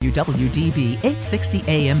WWDB 860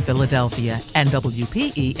 AM Philadelphia and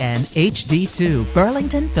WPEN HD2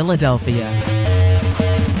 Burlington, Philadelphia.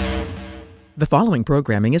 The following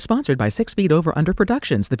programming is sponsored by 6 Feet Over Under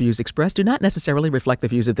Productions. The views expressed do not necessarily reflect the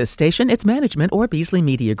views of this station, its management, or Beasley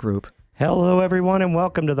Media Group. Hello, everyone, and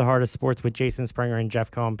welcome to the Heart of Sports with Jason Springer and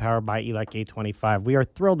Jeff Cohen, powered by ELEC 825. We are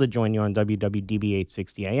thrilled to join you on WWDB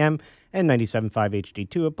 860 AM and 97.5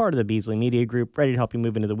 HD2, a part of the Beasley Media Group, ready to help you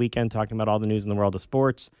move into the weekend, talking about all the news in the world of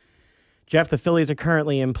sports. Jeff, the Phillies are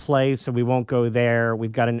currently in play, so we won't go there.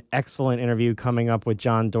 We've got an excellent interview coming up with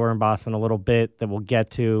Jon Dorenbos in a little bit that we'll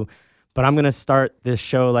get to. But I'm going to start this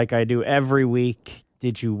show like I do every week.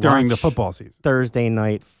 Did you watch during the football season? Thursday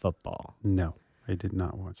Night Football? No, I did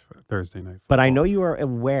not watch Thursday Night Football. But I know you are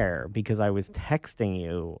aware because I was texting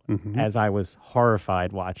you as I was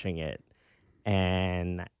horrified watching it.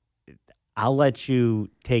 And I'll let you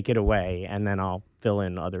take it away, and then I'll fill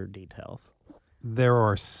in other details. There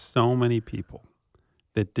are so many people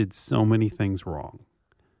that did so many things wrong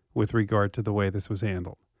with regard to the way this was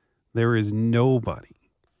handled. There is nobody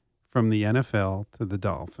from the NFL to the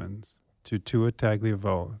Dolphins to Tua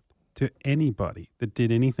Tagovailoa to anybody that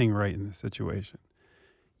did anything right in this situation.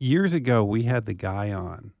 Years ago, we had the guy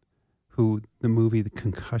on who the movie The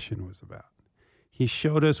Concussion was about. He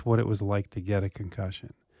showed us what it was like to get a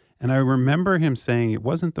concussion. And I remember him saying it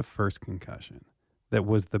wasn't the first concussion that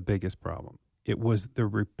was the biggest problem. It was the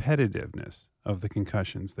repetitiveness of the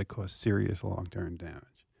concussions that caused serious long-term damage.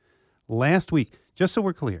 Last week, just so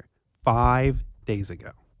we're clear, 5 days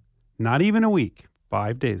ago, not even a week,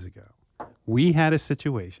 5 days ago, we had a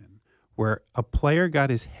situation where a player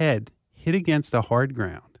got his head hit against a hard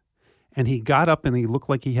ground, and he got up and he looked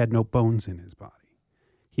like he had no bones in his body.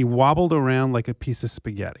 He wobbled around like a piece of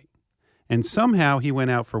spaghetti. And somehow he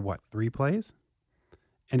went out for, 3 plays?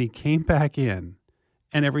 And he came back in,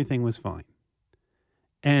 and everything was fine.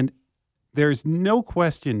 And there's no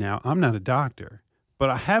question now, I'm not a doctor,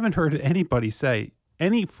 but I haven't heard anybody say,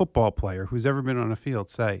 any football player who's ever been on a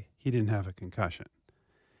field say he didn't have a concussion.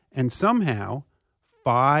 And somehow,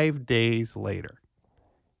 5 days later,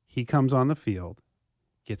 he comes on the field,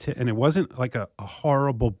 gets hit, and it wasn't like a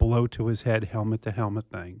horrible blow to his head, helmet-to-helmet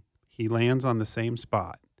thing. He lands on the same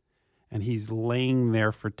spot, and he's laying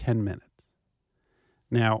there for 10 minutes.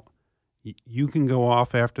 Now, you can go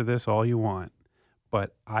off after this all you want,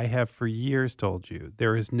 but I have for years told you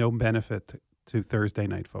there is no benefit to Thursday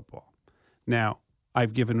Night Football. Now,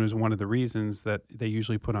 I've given as one of the reasons that they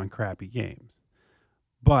usually put on crappy games.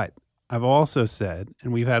 But I've also said,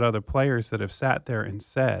 and we've had other players that have sat there and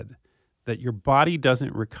said, that your body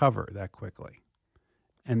doesn't recover that quickly.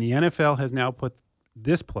 And the NFL has now put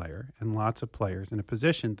this player and lots of players in a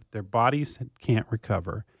position that their bodies can't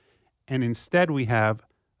recover. And instead we have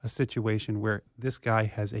a situation where this guy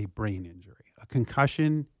has a brain injury. A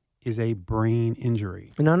concussion is a brain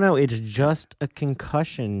injury. No, it's just a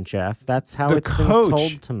concussion, Jeff. That's how it's been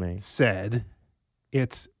told to me. Said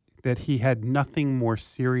it's that he had nothing more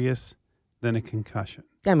serious than a concussion.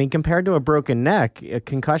 Yeah, I mean, compared to a broken neck, a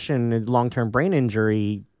concussion and long-term brain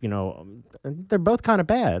injury, they're both kind of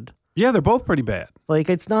bad. Yeah, they're both pretty bad. Like,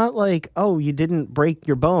 it's not like, oh, you didn't break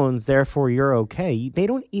your bones, therefore you're okay. They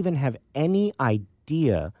don't even have any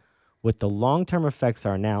idea what the long-term effects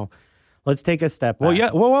are. Now, let's take a step back. Well,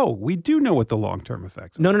 yeah, whoa. We do know what the long-term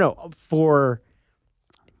effects are. No. For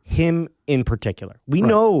him in particular. We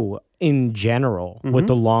know in general what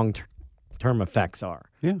the long-term effects are.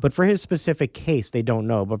 Yeah. But for his specific case, they don't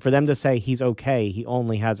know. But for them to say he's okay, he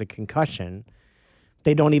only has a concussion,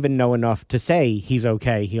 they don't even know enough to say he's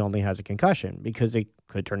okay, he only has a concussion, because it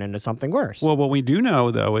could turn into something worse. Well, what we do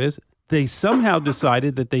know, though, is they somehow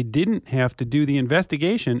decided that they didn't have to do the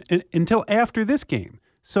investigation until after this game.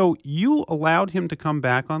 So you allowed him to come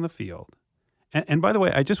back on the field. And by the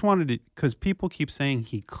way, I just wanted to, because people keep saying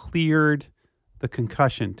he cleared the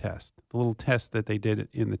concussion test, the little test that they did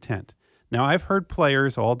in the tent. Now, I've heard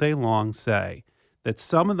players all day long say that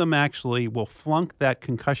some of them actually will flunk that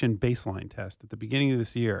concussion baseline test at the beginning of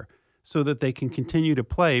this year so that they can continue to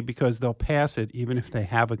play because they'll pass it even if they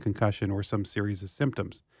have a concussion or some series of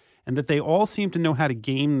symptoms, and that they all seem to know how to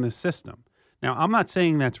game the system. Now, I'm not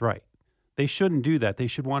saying that's right. They shouldn't do that. They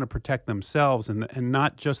should want to protect themselves and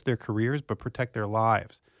not just their careers, but protect their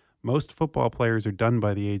lives. Most football players are done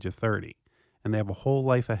by the age of 30, and they have a whole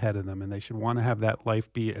life ahead of them, and they should want to have that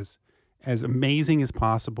life be as amazing as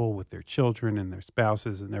possible with their children and their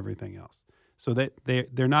spouses and everything else, so that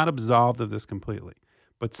they're not absolved of this completely.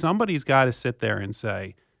 But somebody's got to sit there and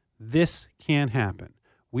say, this can't happen.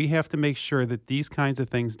 We have to make sure that these kinds of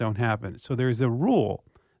things don't happen. So there's a rule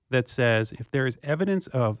that says if there is evidence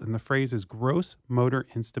of, and the phrase is gross motor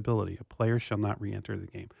instability, a player shall not re-enter the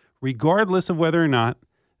game, regardless of whether or not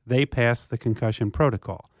they pass the concussion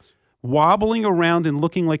protocol. Wobbling around and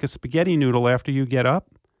looking like a spaghetti noodle after you get up,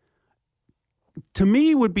 to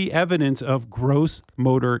me, would be evidence of gross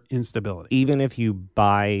motor instability. Even if you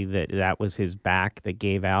buy that was his back that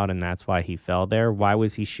gave out and that's why he fell there, why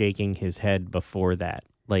was he shaking his head before that?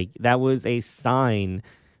 Like, that was a sign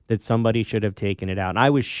that somebody should have taken it out. And I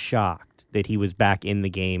was shocked that he was back in the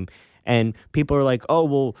game. And people are like, oh,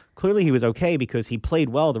 well, clearly he was okay because he played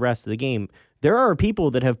well the rest of the game. There are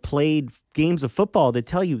people that have played games of football that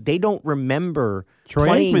tell you they don't remember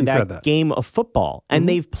playing that game of football, and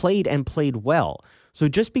they've played and played well. So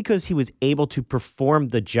just because he was able to perform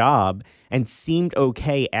the job and seemed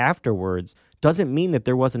okay afterwards doesn't mean that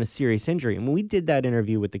there wasn't a serious injury. And when we did that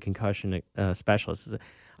interview with the concussion specialist,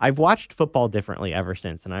 I've watched football differently ever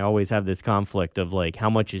since, and I always have this conflict of like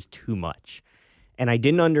how much is too much. And I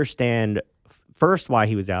didn't understand first why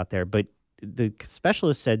he was out there, but the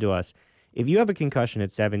specialist said to us, if you have a concussion at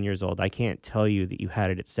 7 years old, I can't tell you that you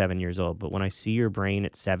had it at 7 years old, but when I see your brain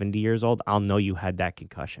at 70 years old, I'll know you had that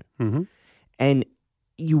concussion. Mm-hmm. And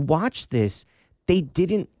you watch this, they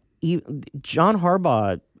didn't even, Jon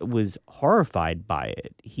Harbaugh was horrified by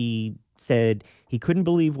it. He said he couldn't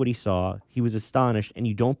believe what he saw. He was astonished, and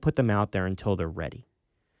you don't put them out there until they're ready.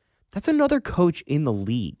 That's another coach in the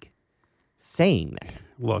league saying that.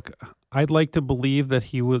 Look, I'd like to believe that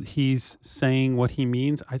he's saying what he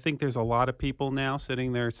means. I think there's a lot of people now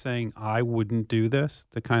sitting there saying, I wouldn't do this,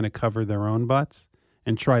 to kind of cover their own butts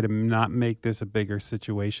and try to not make this a bigger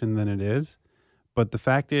situation than it is. But the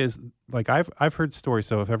fact is, like I've heard stories.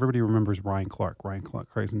 So if everybody remembers Ryan Clark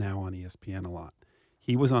is now on ESPN a lot.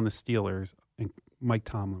 He was on the Steelers, and Mike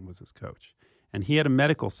Tomlin was his coach. And he had a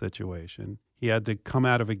medical situation. He had to come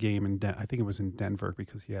out of a game I think it was in Denver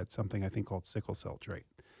because he had something I think called sickle cell trait.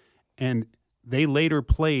 And they later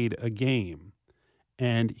played a game,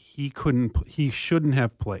 and he shouldn't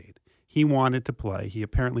have played. He wanted to play. He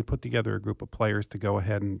apparently put together a group of players to go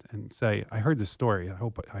ahead and say, I heard this story. I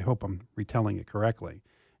hope I'm retelling it correctly.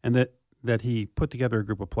 And that he put together a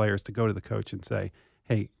group of players to go to the coach and say,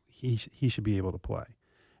 hey, he should be able to play.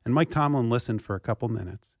 And Mike Tomlin listened for a couple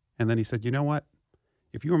minutes, and then he said, you know what?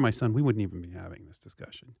 If you were my son, we wouldn't even be having this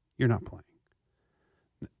discussion. You're not playing.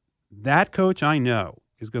 That coach I know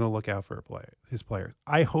is going to look out for his players.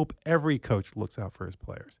 I hope every coach looks out for his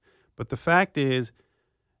players. But the fact is,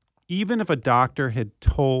 even if a doctor had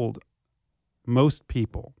told most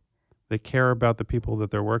people that care about the people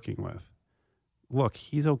that they're working with, look,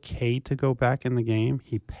 he's okay to go back in the game.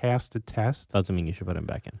 He passed a test. Doesn't mean you should put him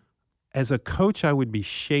back in. As a coach, I would be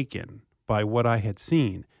shaken by what I had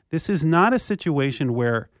seen. This is not a situation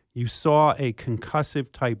where you saw a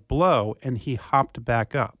concussive type blow and he hopped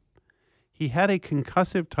back up. He had a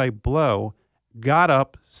concussive type blow, got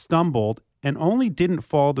up, stumbled, and only didn't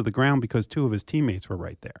fall to the ground because two of his teammates were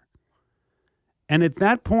right there. And at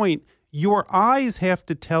that point, your eyes have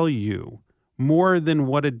to tell you more than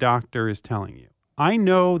what a doctor is telling you. I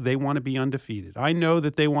know they want to be undefeated. I know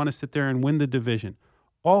that they want to sit there and win the division.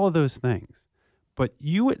 All of those things. But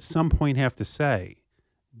you at some point have to say,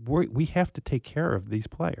 we have to take care of these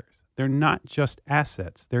players. They're not just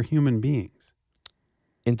assets. They're human beings.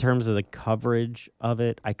 In terms of the coverage of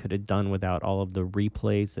it, I could have done without all of the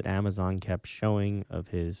replays that Amazon kept showing of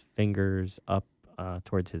his fingers up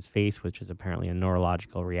towards his face, which is apparently a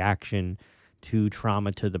neurological reaction to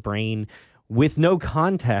trauma to the brain, with no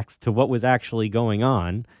context to what was actually going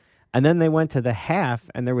on. And then they went to the half,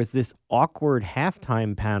 and there was this awkward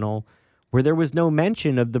halftime panel where there was no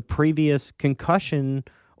mention of the previous concussion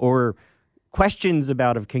or questions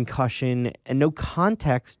about a concussion and no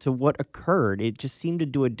context to what occurred. It just seemed to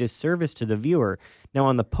do a disservice to the viewer. Now,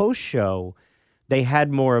 on the post-show, they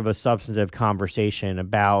had more of a substantive conversation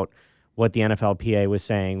about what the NFLPA was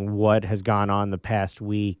saying, what has gone on the past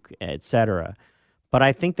week, etc. But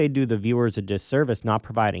I think they do the viewers a disservice not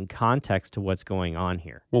providing context to what's going on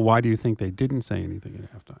here. Well, why do you think they didn't say anything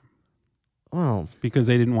at halftime? Well, because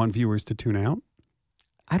they didn't want viewers to tune out?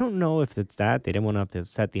 I don't know if it's that. They didn't want to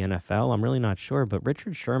upset the NFL. I'm really not sure. But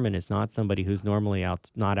Richard Sherman is not somebody who's normally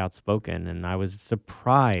not outspoken, and I was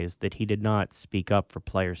surprised that he did not speak up for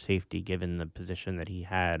player safety given the position that he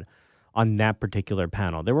had on that particular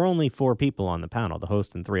panel. There were only 4 people on the panel, the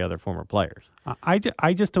host and 3 other former players. I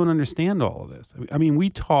just don't understand all of this. I mean, we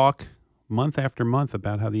talk month after month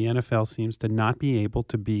about how the NFL seems to not be able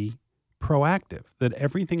to be proactive, that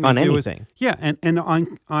everything they on do anything. And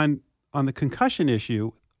on the concussion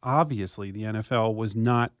issue, obviously the NFL was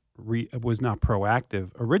not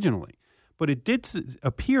proactive originally. but it did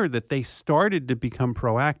appear that they started to become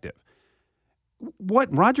proactive. What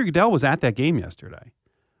Roger Goodell was at that game yesterday.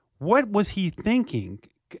 What was he thinking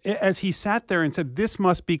as he sat there and said, this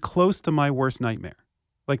must be close to my worst nightmare?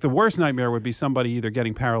 Like the worst nightmare would be somebody either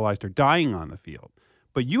getting paralyzed or dying on the field.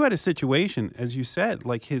 But you had a situation, as you said,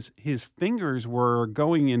 like his fingers were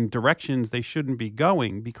going in directions they shouldn't be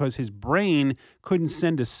going because his brain couldn't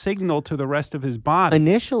send a signal to the rest of his body.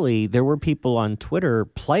 Initially, there were people on Twitter,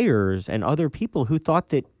 players and other people, who thought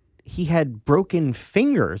that he had broken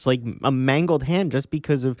fingers, like a mangled hand, just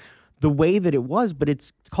because of the way that it was. But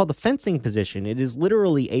it's called the fencing position. It is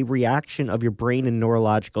literally a reaction of your brain and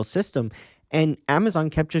neurological system. And Amazon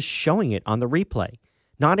kept just showing it on the replay.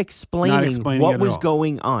 Not explaining what was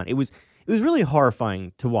going on. It was really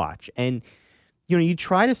horrifying to watch. And, you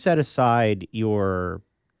try to set aside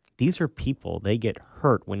these are people, they get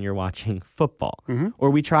hurt when you're watching football. Mm-hmm.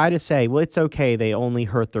 Or we try to say, well, it's okay, they only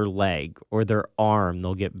hurt their leg or their arm,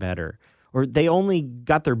 they'll get better. Or they only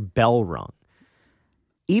got their bell rung.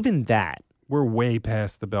 Even that. We're way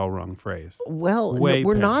past the bell rung phrase. Well,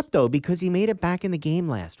 we're not, though, because he made it back in the game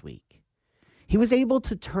last week. He was able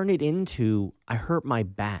to turn it into, I hurt my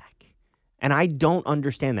back. And I don't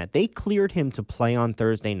understand that. They cleared him to play on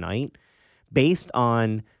Thursday night based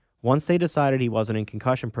on, once they decided he wasn't in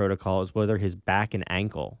concussion protocol, is whether his back and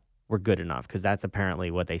ankle were good enough, because that's apparently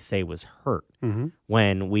what they say was hurt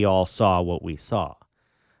when we all saw what we saw.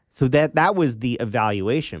 So that was the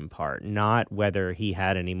evaluation part, not whether he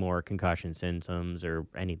had any more concussion symptoms or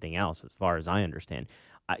anything else, as far as I understand.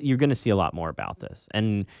 You're going to see a lot more about this.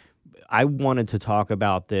 And I wanted to talk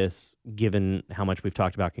about this, given how much we've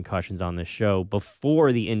talked about concussions on this show,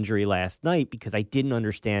 before the injury last night, because I didn't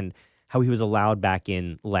understand how he was allowed back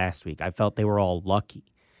in last week. I felt they were all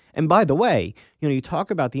lucky. And by the way, you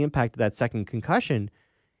talk about the impact of that second concussion.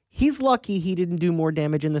 He's lucky he didn't do more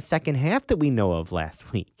damage in the second half that we know of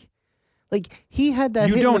last week. Like, he had that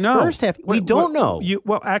hit in the first half. We don't know.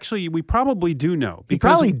 Well, actually, we probably do know. He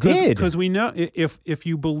probably did. Because we know, if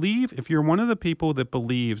you're one of the people that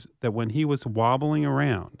believes that when he was wobbling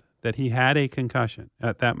around, that he had a concussion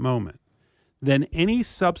at that moment, then any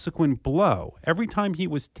subsequent blow, every time he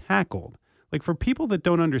was tackled, like for people that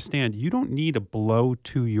don't understand, you don't need a blow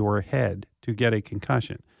to your head to get a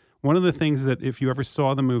concussion. One of the things that, if you ever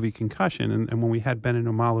saw the movie Concussion, and when we had Ben and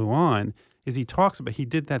Omalu on, is he talks about, he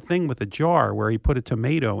did that thing with a jar where he put a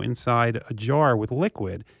tomato inside a jar with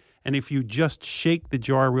liquid, and if you just shake the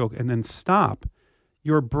jar and then stop,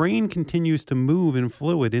 your brain continues to move in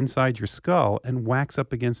fluid inside your skull and whacks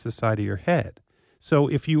up against the side of your head. So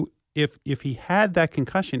if he had that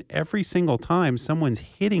concussion, every single time someone's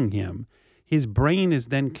hitting him, his brain is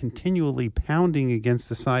then continually pounding against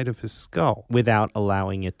the side of his skull without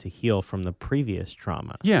allowing it to heal from the previous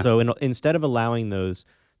trauma. Yeah. So instead of allowing those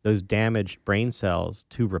damaged brain cells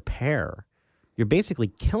to repair, you're basically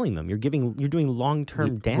killing them. You're doing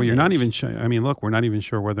long-term damage. Well, you're not even sure. I mean, look, we're not even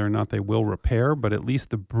sure whether or not they will repair, but at least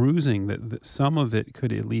the bruising, that some of it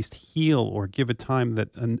could at least heal or give it time that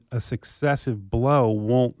a successive blow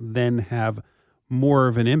won't then have more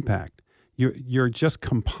of an impact. You're just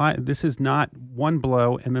this is not one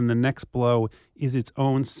blow and then the next blow is its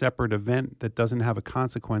own separate event that doesn't have a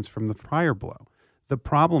consequence from the prior blow. The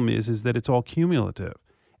problem is that it's all cumulative.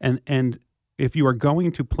 And if you are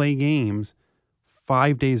going to play games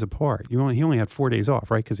 5 days apart, he only had 4 days off,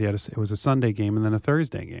 right? Because it was a Sunday game and then a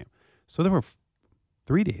Thursday game. So there were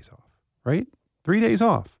 3 days off, right? 3 days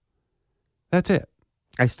off. That's it.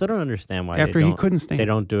 I still don't understand why he couldn't stand. They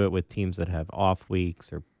don't do it with teams that have off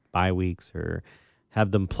weeks or bye weeks, or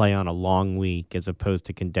have them play on a long week as opposed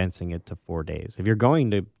to condensing it to 4 days. If you're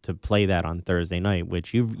going to play that on Thursday night,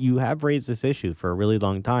 which you have raised this issue for a really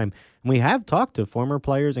long time, and we have talked to former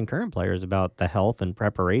players and current players about the health and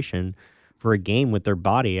preparation for a game with their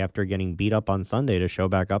body after getting beat up on Sunday to show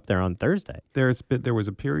back up there on Thursday. There was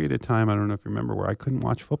a period of time, I don't know if you remember, where I couldn't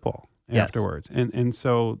watch football afterwards. And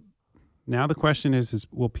so now the question is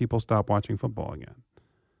will people stop watching football again?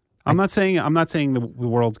 I'm not saying the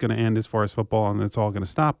world's going to end as far as football and it's all going to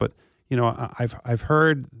stop, but I've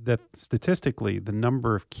heard that statistically the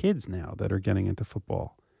number of kids now that are getting into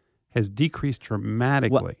football has decreased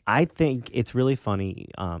dramatically. Well, I think it's really funny.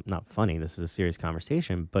 Not funny. This is a serious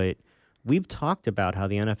conversation, but we've talked about how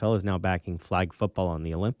the NFL is now backing flag football on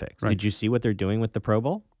the Olympics. Right. Did you see what they're doing with the Pro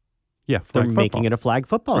Bowl? Yeah, they're making it a flag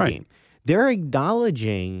football game. They're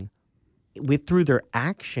acknowledging through their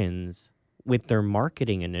actions with their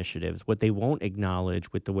marketing initiatives, what they won't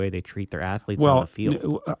acknowledge with the way they treat their athletes on the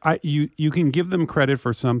field. You can give them credit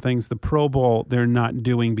for some things. The Pro Bowl they're not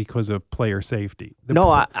doing because of player safety.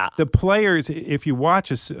 The players, if you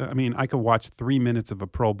watch, I could watch 3 minutes of a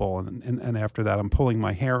Pro Bowl and after that I'm pulling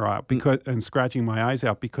my hair out and scratching my eyes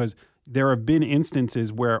out because there have been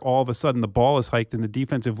instances where all of a sudden the ball is hiked and the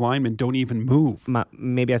defensive linemen don't even move.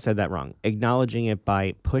 Maybe I said that wrong. Acknowledging it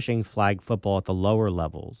by pushing flag football at the lower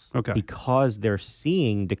levels. Okay. Because they're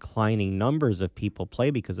seeing declining numbers of people play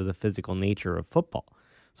because of the physical nature of football.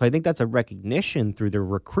 So I think that's a recognition through their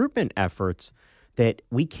recruitment efforts that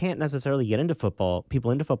we can't necessarily get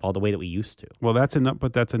people into football the way that we used to. Well, that's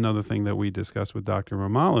another thing that we discussed with Dr.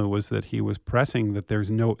 Romalu was that he was pressing that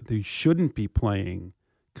they shouldn't be playing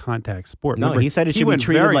contact sport. No, he said it should be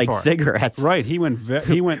treated like cigarettes. Right. He went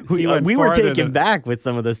we were taken back with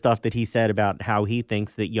some of the stuff that he said about how he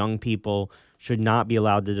thinks that young people should not be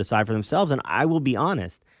allowed to decide for themselves. And I will be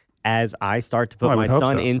honest, as I start to put my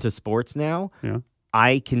son into sports now,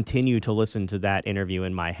 I continue to listen to that interview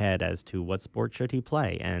in my head as to what sport should he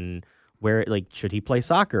play and where, should he play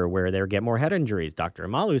soccer where they get more head injuries? Dr.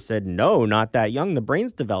 Amalu said, no, not that young. The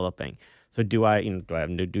brain's developing. So do I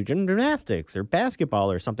have to do gymnastics or basketball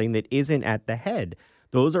or something that isn't at the head?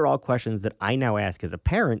 Those are all questions that I now ask as a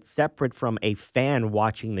parent, separate from a fan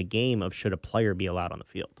watching the game of should a player be allowed on the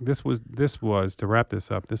field. This was to wrap this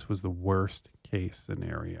up. This was the worst case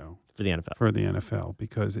scenario for the NFL. For the NFL,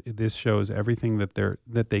 because this shows everything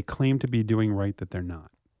that they claim to be doing right that they're not.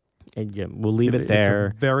 And we'll leave it there.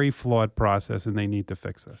 It's a very flawed process, and they need to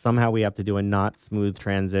fix it. Somehow we have to do a not smooth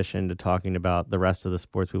transition to talking about the rest of the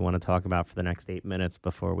sports we want to talk about for the next 8 minutes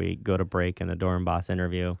before we go to break in the Dorenbos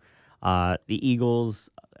interview. The Eagles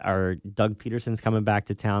Doug Peterson's coming back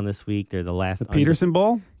to town this week. They're the last Peterson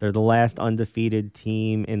Bowl. They're the last undefeated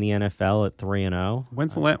team in the NFL at 3-0.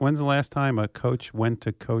 When's the last time a coach went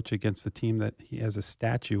to coach against the team that he has a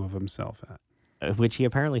statue of himself at? Which he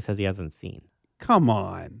apparently says he hasn't seen. Come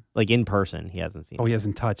on. In person, he hasn't seen it. He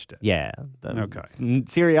hasn't touched it. Yeah. Okay.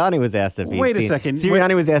 Sirianni was asked if he Wait a second.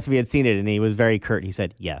 Sirianni was asked if he had seen it, and he was very curt. He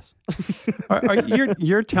said yes.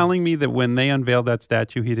 You're telling me that when they unveiled that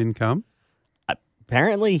statue, he didn't come?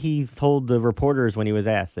 Apparently, he's told the reporters when he was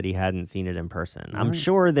asked that he hadn't seen it in person. All I'm right.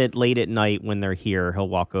 sure that late at night when they're here, he'll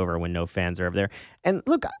walk over when no fans are over there. And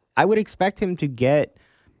look, I would expect him to get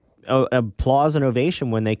applause and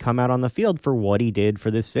ovation when they come out on the field for what he did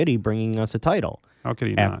for this city, bringing us a title. How could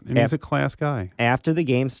he not? And he's a class guy. After the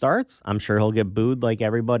game starts, I'm sure he'll get booed like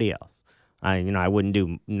everybody else. I wouldn't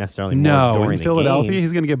do necessarily more during the Philadelphia, game.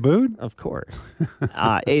 He's going to get booed? Of course.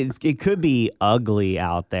 It could be ugly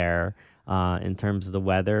out there in terms of the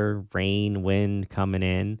weather, rain, wind coming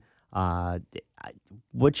in.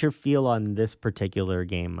 What's your feel on this particular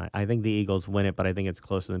game? I think the Eagles win it, but I think it's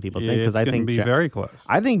closer than people think. It's going to be very close.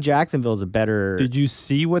 I think Jacksonville's a better... Did you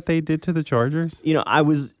see what they did to the Chargers? They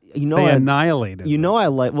annihilated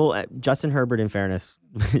them. Justin Herbert, in fairness,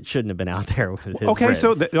 shouldn't have been out there with his ribs.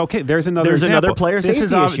 There's another There's example. another player safety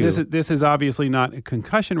issue. This is obviously not a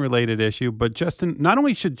concussion-related issue, but not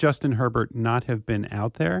only should Justin Herbert not have been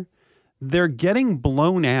out there, they're getting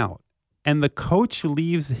blown out, and the coach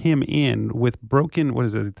leaves him in with broken, what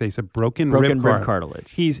is it? They said broken rib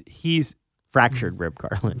cartilage. He's fractured rib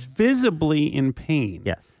cartilage. Visibly in pain.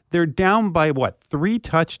 Yes. They're down by, 3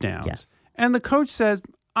 touchdowns? Yes. And the coach says,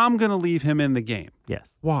 I'm going to leave him in the game.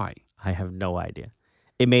 Yes. Why? I have no idea.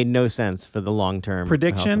 It made no sense for the long-term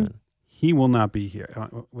prediction. He will not be here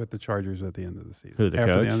with the Chargers at the end of the season. Who, the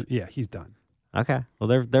coach? Yeah, he's done. Okay.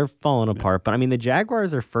 Well, they're falling apart. But, the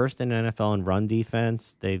Jaguars are first in NFL in run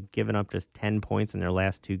defense. They've given up just 10 points in their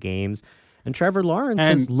last 2 games. And Trevor Lawrence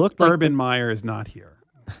has looked Urban Meyer is not here.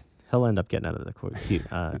 He'll end up getting out of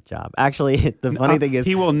the job. Actually, the funny thing is...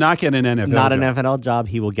 He will not get an NFL job. an NFL job.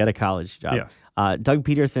 He will get a college job. Yes. Doug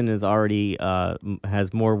Peterson is already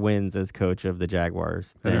has more wins as coach of the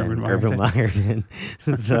Jaguars than Urban Meyer did.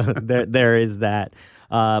 So there is that.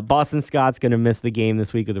 Boston Scott's going to miss the game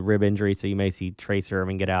this week with a rib injury, so you may see Trace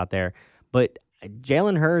Irvin get out there. But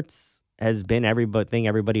Jalen Hurts has been everything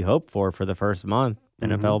everybody hoped for the first month.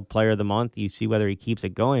 NFL Player of the Month. You see whether he keeps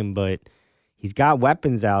it going, but he's got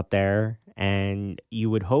weapons out there, and you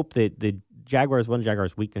would hope that one of the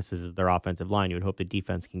Jaguars' weaknesses is their offensive line. You would hope the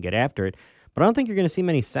defense can get after it. But I don't think you're going to see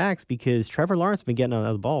many sacks because Trevor Lawrence has been getting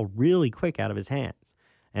the ball really quick out of his hands.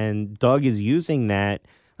 And Doug is using that.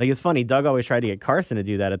 It's funny, Doug always tried to get Carson to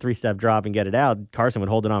do that, a 3-step drop and get it out. Carson would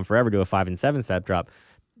hold it on forever, do a 5- and 7-step drop.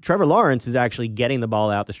 Trevor Lawrence is actually getting the ball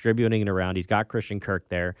out, distributing it around. He's got Christian Kirk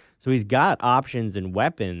there. So he's got options and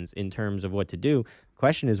weapons in terms of what to do. The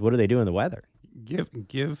question is, what do they do in the weather?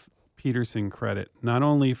 Give Peterson credit, not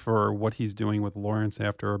only for what he's doing with Lawrence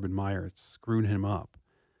after Urban Meyer, it's screwed him up,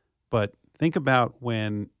 but think about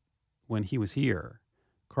when he was here,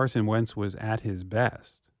 Carson Wentz was at his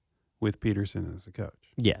best with Peterson as a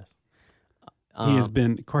coach. Yes.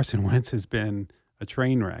 Carson Wentz has been a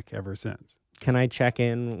train wreck ever since. Can I check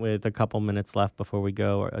in with a couple minutes left before we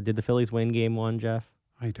go? Did the Phillies win game 1, Jeff?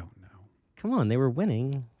 I don't know. Come on, they were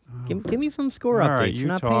winning. Give me some score All updates. right, You're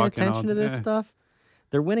not paying attention to this stuff?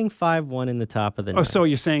 They're winning 5-1 in the top of the ninth. So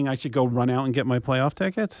you're saying I should go run out and get my playoff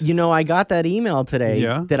tickets? I got that email today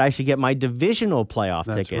that I should get my divisional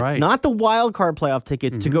playoff tickets. Right. Not the wild card playoff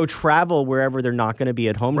tickets to go travel wherever they're not going to be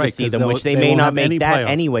at home to see them, which they may won't not have make any that playoffs.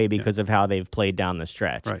 anyway because of how they've played down the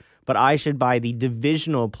stretch. Right. But I should buy the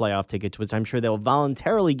divisional playoff tickets, which I'm sure they'll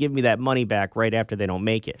voluntarily give me that money back right after they don't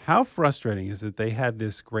make it. How frustrating is it they had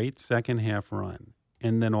this great second half run,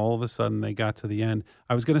 and then all of a sudden they got to the end?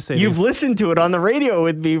 I was going to say you've listened to it on the radio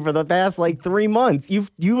with me for the past 3 months.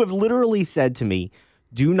 You have literally said to me,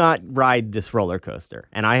 "Do not ride this roller coaster,"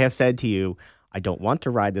 and I have said to you, "I don't want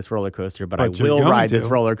to ride this roller coaster, but I will ride this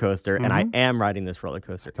roller coaster," and I am riding this roller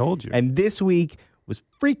coaster. I told you. And this week was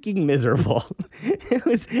freaking miserable. It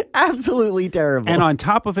was absolutely terrible. And on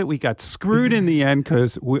top of it, we got screwed in the end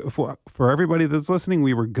because for everybody that's listening,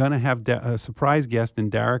 we were going to have a surprise guest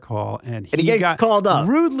in Derek Hall, and he gets called up.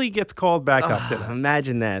 Rudely gets called back up today.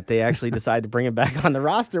 Imagine that. They actually decided to bring him back on the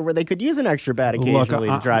roster where they could use an extra bat occasionally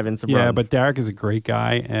to drive in some runs. Yeah, but Derek is a great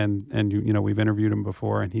guy, and we've interviewed him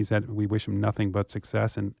before, and we wish him nothing but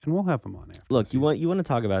success, and we'll have him on after. Look, you want to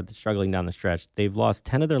talk about struggling down the stretch. They've lost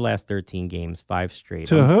 10 of their last 13 games, 5 straight.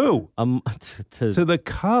 To who? To the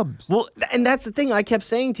Cubs. Well, and that's the thing I kept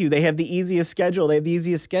saying to you. They have the easiest schedule,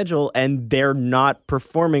 and they're not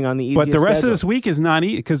performing on the easiest schedule. But the rest of this week is not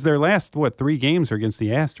easy because their last, 3 games are against the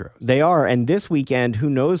Astros. They are, and this weekend, who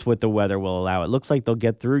knows what the weather will allow. It looks like they'll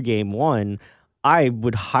get through game 1. I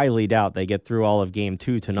would highly doubt they get through all of game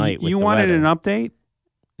 2 tonight. You wanted an update?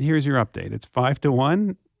 Here's your update. It's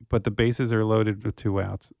 5-1, but the bases are loaded with 2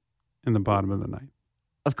 outs in the bottom of the ninth.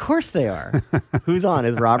 Of course they are. Who's on?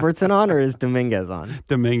 Is Robertson on or is Dominguez on?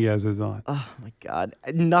 Dominguez is on. Oh, my God.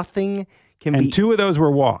 Nothing can and 2 of those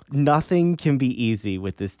were walks. Nothing can be easy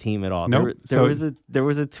with this team at all. Nope. There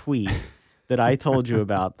was a tweet that I told you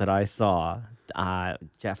about that I saw.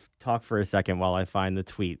 Jeff, talk for a second while I find the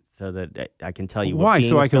tweet so that I can tell you why.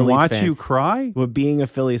 So I can watch you cry? What being a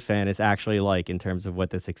Phillies fan is actually like in terms of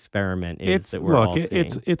what this experiment is that we're all seeing.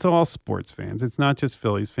 It's all sports fans. It's not just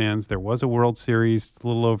Phillies fans. There was a World Series a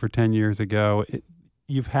little over 10 years ago.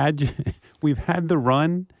 We've had the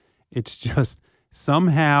run. It's just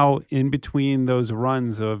somehow in between those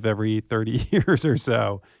runs of every 30 years or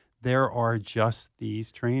so, there are just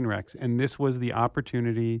these train wrecks. And this was the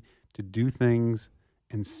opportunity to do things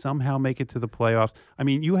and somehow make it to the playoffs. I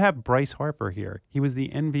mean, you have Bryce Harper here. He was the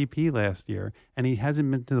MVP last year, and he hasn't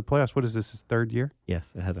been to the playoffs. What is this, his 3rd year?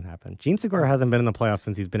 Yes, it hasn't happened. Gene Segura hasn't been in the playoffs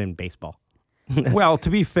since he's been in baseball. Well, to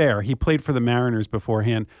be fair, he played for the Mariners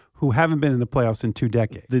beforehand, who haven't been in the playoffs in 2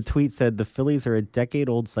 decades. The tweet said, the Phillies are a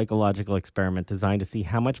decade-old psychological experiment designed to see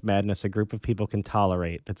how much madness a group of people can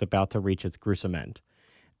tolerate that's about to reach its gruesome end.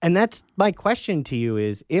 And that's my question to you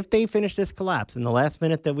is, if they finish this collapse in the last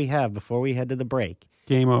minute that we have before we head to the break.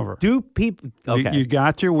 Game over. Do people... Okay. You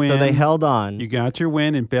got your win. So they held on. You got your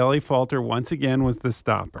win, and Bailey Falter once again was the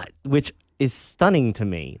stopper. Which is stunning to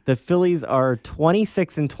me. The Phillies are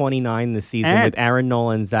 26-29 this season with Aaron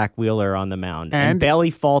Nola and Zach Wheeler on the mound. And Bailey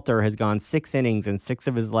Falter has gone 6 innings in 6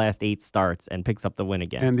 of his last 8 starts and picks up the win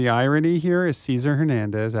again. And the irony here is Cesar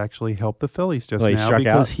Hernandez actually helped the Phillies just now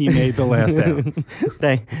because he made the last out.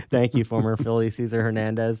 Thank you, former Philly Cesar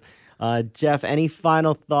Hernandez. Jeff, any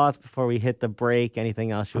final thoughts before we hit the break? Anything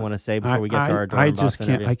else you want to say before we get to our Dorenbos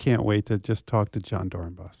interview? I can't wait to just talk to Jon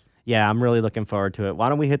Dorenbos. Yeah, I'm really looking forward to it. Why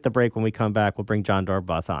don't we hit the break? When we come back, we'll bring Jon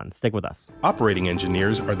Dorebos on. Stick with us. Operating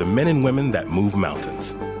engineers are the men and women that move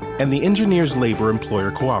mountains. And the Engineers Labor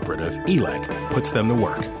Employer Cooperative, ELEC, puts them to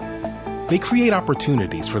work. They create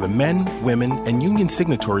opportunities for the men, women, and union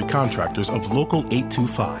signatory contractors of Local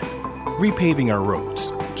 825, repaving our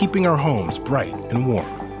roads, keeping our homes bright and warm,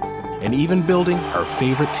 and even building our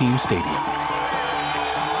favorite team stadium.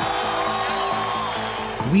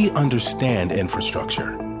 We understand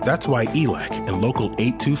infrastructure. That's why ELEC and Local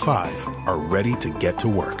 825 are ready to get to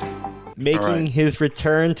work. Making his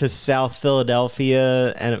return to South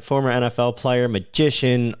Philadelphia, and former NFL player,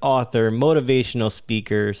 magician, author, motivational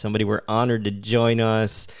speaker, somebody we're honored to join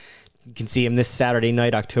us. You can see him this Saturday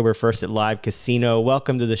night, October 1st at Live Casino.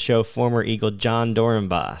 Welcome to the show, former Eagle Jon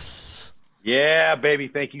Dorenbos. Yeah, baby.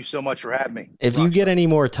 Thank you so much for having me. If you get any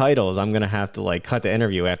more titles, I'm going to have to cut the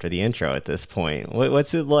interview after the intro at this point.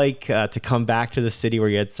 What's it like to come back to the city where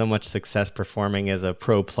you had so much success performing as a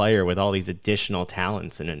pro player with all these additional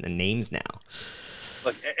talents and names now?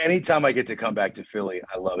 Look, anytime I get to come back to Philly,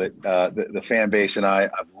 I love it. The fan base and I've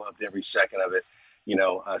loved every second of it.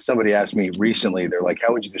 Somebody asked me recently, they're like,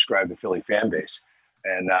 how would you describe the Philly fan base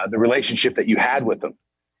and the relationship that you had with them?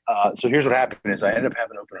 So here's what happened is I ended up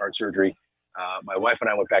having open heart surgery. My wife and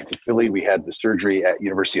I went back to Philly. We had the surgery at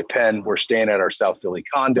University of Penn. We're staying at our South Philly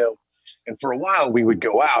condo. And for a while, we would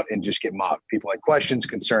go out and just get mocked. People had questions,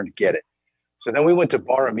 concerned, get it. So then we went to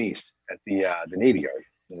Barham East at the Navy Yard.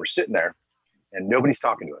 And we're sitting there, and nobody's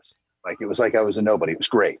talking to us. It was like I was a nobody. It was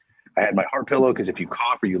great. I had my heart pillow because if you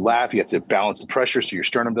cough or you laugh, you have to balance the pressure so your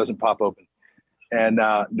sternum doesn't pop open. And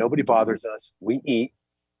nobody bothers us. We eat.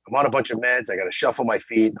 I'm on a bunch of meds. I got to shuffle my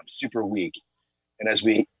feet. I'm super weak. And as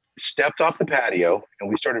we stepped off the patio and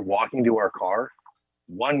we started walking to our car,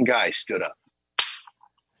 one guy stood up.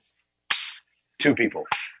 2 people,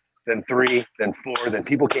 then 3, then 4, then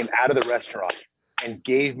people came out of the restaurant and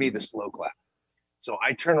gave me the slow clap. So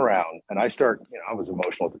I turn around and I start, I was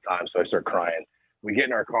emotional at the time, so I start crying. We get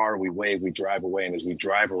in our car, we wave, we drive away. And as we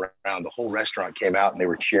drive around, the whole restaurant came out and they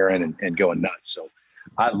were cheering and going nuts. So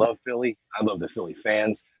I love Philly. I love the Philly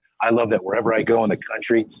fans. I love that wherever I go in the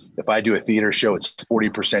country, if I do a theater show, it's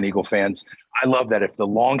 40% Eagle fans. I love that if the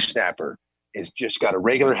long snapper is just got a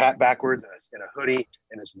regular hat backwards and a hoodie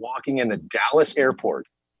and is walking in the Dallas airport,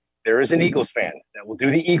 there is an Eagles fan that will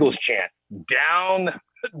do the Eagles chant down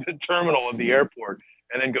the terminal of the airport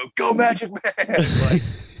and then go Magic Man.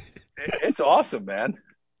 It's awesome, man.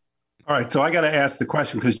 All right, so I got to ask the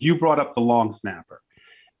question because you brought up the long snapper.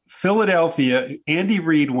 Philadelphia, Andy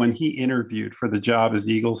Reid, when he interviewed for the job as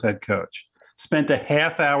Eagles head coach, spent a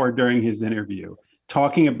half hour during his interview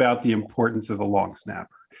talking about the importance of the long snapper.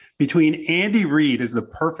 Between Andy Reid is the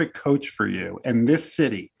perfect coach for you and this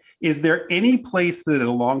city, is there any place that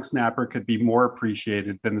a long snapper could be more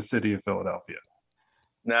appreciated than the city of Philadelphia?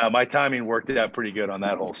 No, my timing worked out pretty good on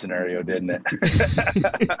that whole scenario, didn't it?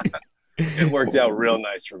 It worked out real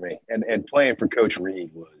nice for me. And playing for Coach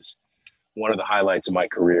Reid was one of the highlights of my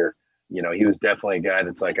career. He was definitely a guy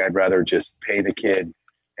that's like, I'd rather just pay the kid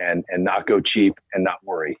and not go cheap and not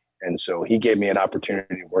worry. And so he gave me an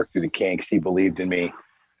opportunity to work through the kinks. He believed in me.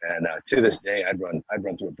 And to this day, I'd run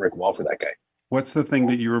through a brick wall for that guy. What's the thing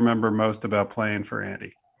that you remember most about playing for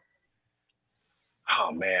Andy?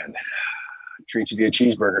 Oh, man. I treat you to a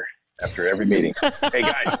cheeseburger after every meeting. Hey,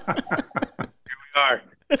 guys, here we are.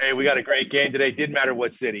 Hey, we got a great game today. Didn't matter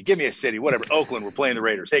what city. Give me a city, whatever. Oakland, we're playing the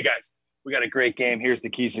Raiders. Hey, guys, we got a great game. Here's the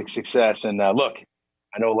keys to success. And look,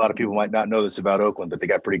 I know a lot of people might not know this about Oakland, but they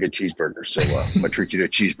got pretty good cheeseburgers. So I'm going to treat you to a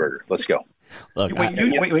cheeseburger. Let's go. Look,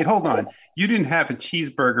 wait, hold on. You didn't have a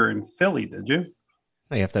cheeseburger in Philly, did you?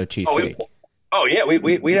 You have to have cheesesteak. Oh, yeah.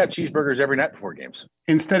 We'd have cheeseburgers every night before games.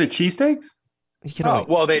 Instead of cheesesteaks?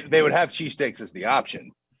 Well, they would have cheesesteaks as the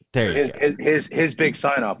option. His big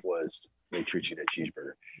sign-off was they treat you to a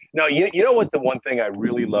cheeseburger. No, you know what the one thing I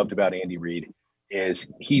really loved about Andy Reid is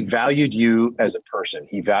he valued you as a person.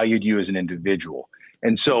 He valued you as an individual.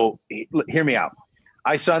 And so, hear me out.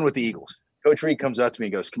 I signed with the Eagles. Coach Reid comes up to me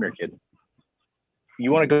and goes, come here, kid.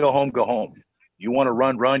 You want to go home, go home. You want to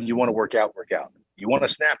run. You want to work out, work out. You want to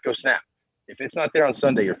snap, go snap. If it's not there on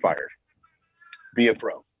Sunday, you're fired. Be a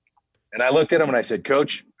pro. And I looked at him and I said,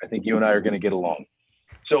 Coach, I think you and I are going to get along.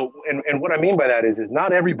 So, and what I mean by that is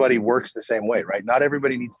not everybody works the same way, right? Not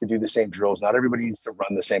everybody needs to do the same drills. Not everybody needs to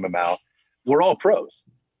run the same amount. We're all pros.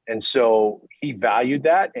 And so he valued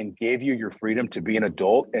that and gave you your freedom to be an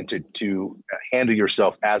adult and to handle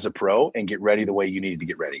yourself as a pro and get ready the way you needed to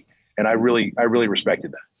get ready. And I really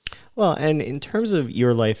respected that. Well, and in terms of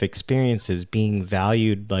your life experiences being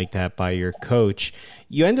valued like that by your coach,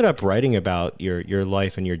 you ended up writing about your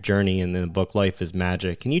life and your journey in the book, Life is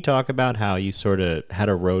Magic. Can you talk about how you sort of had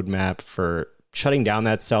a roadmap for shutting down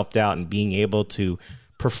that self-doubt and being able to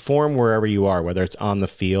perform wherever you are, whether it's on the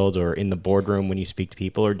field or in the boardroom when you speak to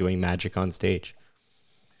people or doing magic on stage?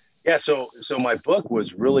 Yeah, so my book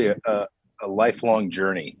was really a lifelong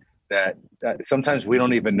journey that sometimes we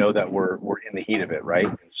don't even know that we're in the heat of it, right?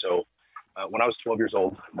 And so when I was 12 years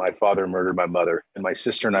old, my father murdered my mother, and my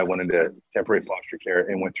sister and I went into temporary foster care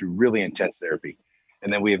and went through really intense therapy.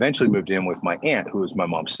 And then we eventually moved in with my aunt, who was my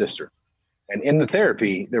mom's sister. And in the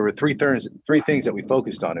therapy, there were three things that we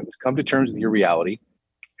focused on. It was come to terms with your reality,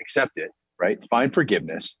 accept it, right? Find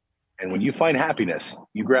forgiveness. And when you find happiness,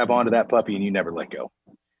 you grab onto that puppy and you never let go.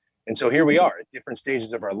 And so here we are at different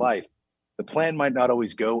stages of our life. The plan might not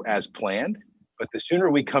always go as planned, But the sooner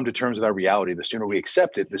we come to terms with our reality, the sooner we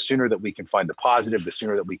accept it, the sooner that we can find the positive, the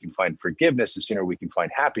sooner that we can find forgiveness, the sooner we can find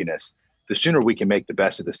happiness, the sooner we can make the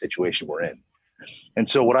best of the situation we're in. And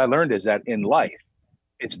so what I learned is that in life,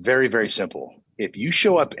 it's very, very simple. If you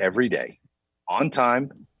show up every day on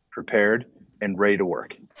time, prepared, and ready to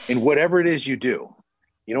work in whatever it is you do,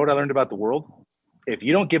 you know what I learned about the world? If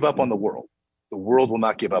you don't give up on the world will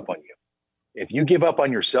not give up on you. If you give up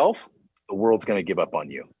on yourself, the world's going to give up on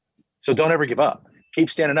you. So don't ever give up. Keep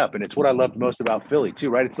standing up. And it's what I loved most about Philly too,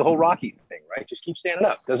 right? It's the whole Rocky thing, right? Just keep standing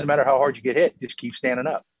up. Doesn't matter how hard you get hit, just keep standing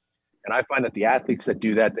up. And I find that the athletes that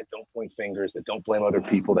do that, that don't point fingers, that don't blame other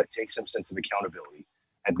people, that take some sense of accountability,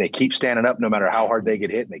 and they keep standing up no matter how hard they get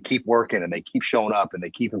hit, and they keep working and they keep showing up and they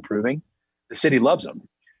keep improving, the city loves them.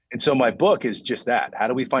 And so my book is just that. How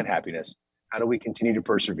do we find happiness? How do we continue to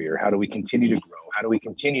persevere? How do we continue to grow? How do we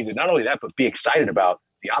continue to not only that, but be excited about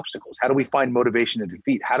the obstacles? How do we find motivation in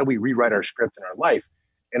defeat? How do we rewrite our script in our life?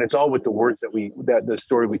 And it's all with the words that the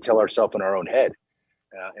story we tell ourselves in our own head.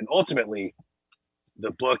 And ultimately,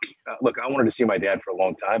 the book, look, I wanted to see my dad for a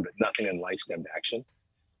long time, but nothing in life stemmed action.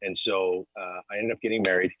 And so I ended up getting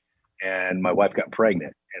married and my wife got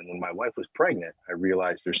pregnant. And when my wife was pregnant, I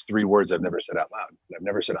realized there's 3 words I've never said out loud. I've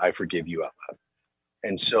never said, I forgive you out loud.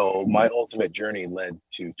 And so my ultimate journey led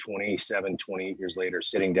to 28 years later,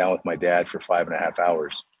 sitting down with my dad for 5.5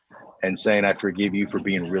 hours and saying, I forgive you for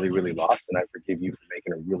being really, really lost. And I forgive you for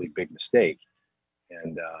making a really big mistake.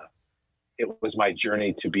 And it was my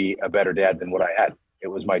journey to be a better dad than what I had. It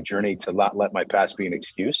was my journey to not let my past be an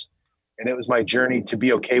excuse. And it was my journey to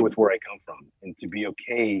be okay with where I come from and to be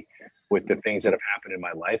okay with the things that have happened in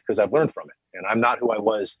my life because I've learned from it. And I'm not who I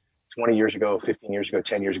was 20 years ago, 15 years ago,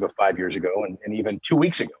 10 years ago, 5 years ago, and even 2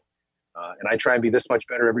 weeks ago. And I try and be this much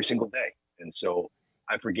better every single day. And so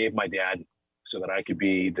I forgave my dad so that I could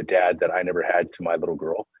be the dad that I never had to my little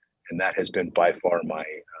girl. And that has been by far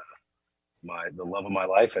the love of my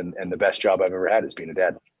life and the best job I've ever had is being a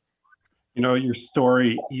dad. You know, your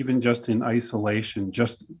story, even just in isolation,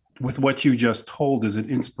 just with what you just told, is an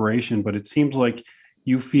inspiration, but it seems like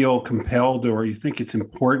you feel compelled or you think it's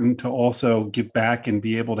important to also give back and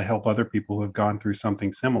be able to help other people who have gone through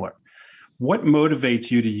something similar. What motivates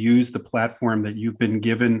you to use the platform that you've been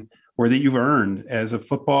given or that you've earned as a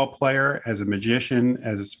football player, as a magician,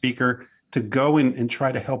 as a speaker, to go and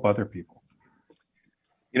try to help other people?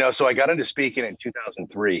 You know, so I got into speaking in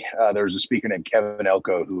 2003. There was a speaker named Kevin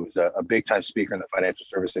Elko, who's a big time speaker in the financial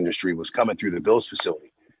service industry, was coming through the Bills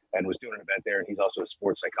facility and was doing an event there. And he's also a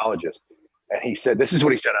sports psychologist. And he said, this is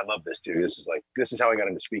what he said. I love this too. This is how I got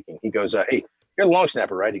into speaking. He goes, hey, you're the long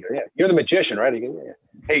snapper, right? He goes, yeah. You're the magician, right? He goes, yeah.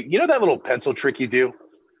 Hey, you know that little pencil trick you do?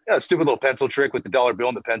 Yeah, that stupid little pencil trick with the dollar bill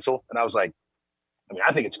and the pencil. And I was like, I mean,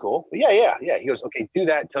 I think it's cool. But yeah. He goes, okay, do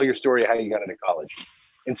that. Tell your story of how you got into college.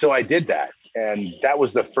 And so I did that. And that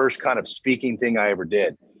was the first kind of speaking thing I ever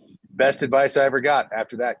did. Best advice I ever got.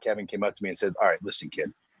 After that, Kevin came up to me and said, all right, listen,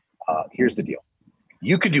 kid, here's the deal.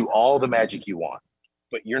 You could do all the magic you want,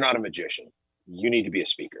 but you're not a magician. You need to be a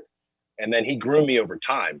speaker. And then he grew me over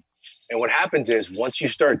time. And what happens is once you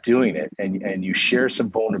start doing it and you share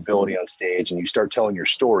some vulnerability on stage and you start telling your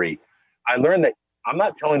story, I learned that I'm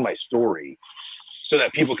not telling my story so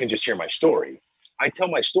that people can just hear my story. I tell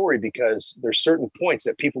my story because there's certain points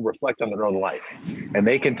that people reflect on their own life and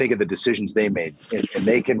they can think of the decisions they made and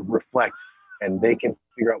they can reflect and they can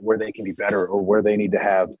figure out where they can be better or where they need to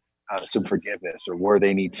have some forgiveness or where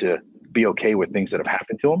they need to be okay with things that have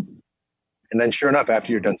happened to them. And then sure enough,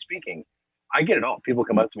 after you're done speaking, I get it all. People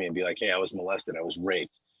come up to me and be like, hey, I was molested. I was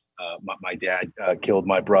raped. My dad killed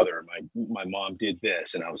my brother. My mom did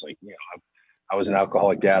this. And I was like, I was an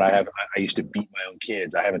alcoholic dad. I used to beat my own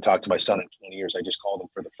kids. I haven't talked to my son in 20 years. I just called him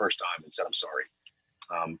for the first time and said, I'm sorry.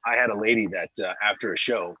 I had a lady that after a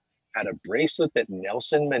show had a bracelet that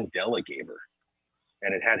Nelson Mandela gave her.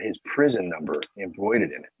 And it had his prison number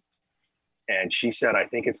embroidered in it. And she said, I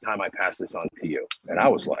think it's time I pass this on to you. And I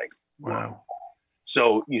was like, wow.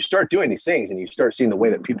 So you start doing these things and you start seeing the way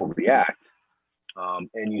that people react.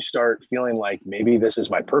 And you start feeling like maybe this is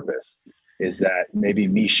my purpose, is that maybe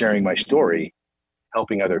me sharing my story,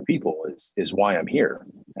 helping other people is why I'm here.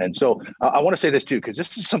 And so I want to say this too, because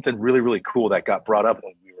this is something really, really cool that got brought up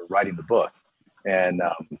when we were writing the book. And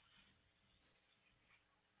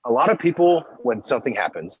a lot of people, when something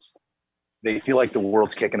happens, they feel like the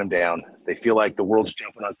world's kicking them down. They feel like the world's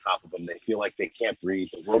jumping on top of them. They feel like they can't breathe.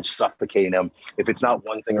 The world's suffocating them. If it's not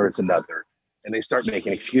one thing or it's another. And they start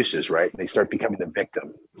making excuses, right? They start becoming the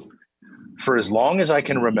victim. For as long as I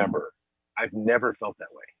can remember, I've never felt that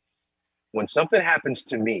way. When something happens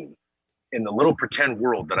to me in the little pretend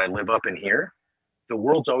world that I live up in here, the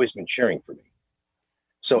world's always been cheering for me.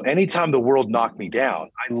 So anytime the world knocked me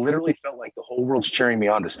down, I literally felt like the whole world's cheering me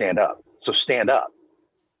on to stand up. So stand up.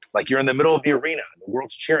 Like you're in the middle of the arena, the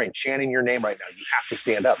world's cheering, chanting your name right now. You have to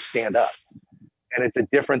stand up, stand up. And it's a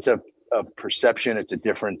difference of perception. It's a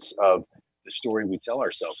difference of the story we tell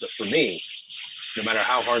ourselves. But for me, no matter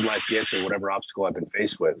how hard life gets or whatever obstacle I've been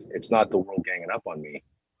faced with, it's not the world ganging up on me.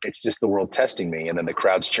 It's just the world testing me. And then the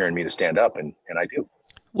crowd's cheering me to stand up. And I do.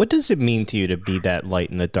 What does it mean to you to be that light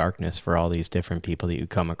in the darkness for all these different people that you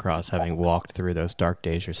come across, having walked through those dark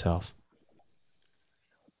days yourself?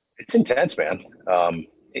 It's intense, man.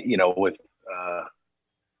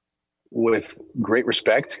 With great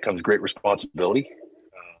respect comes great responsibility.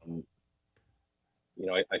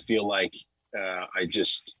 I feel like I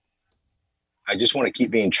just want to keep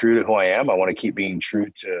being true to who I am. I want to keep being true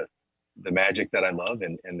to the magic that I love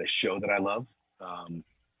and the show that I love.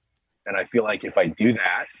 And I feel like if I do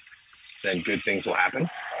that, then good things will happen.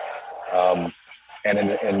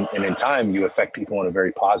 And in time, you affect people in a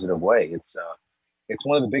very positive way. It's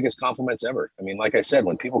one of the biggest compliments ever. I mean, like I said,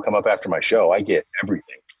 when people come up after my show, I get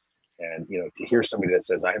everything. And, to hear somebody that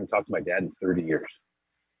says, I haven't talked to my dad in 30 years.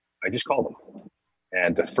 I just called him.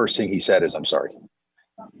 And the first thing he said is, I'm sorry.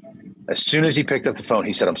 As soon as he picked up the phone,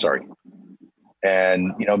 he said, I'm sorry.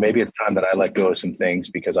 And, maybe it's time that I let go of some things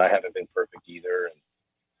because I haven't been perfect either. And,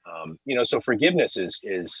 so forgiveness is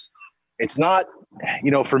it's not,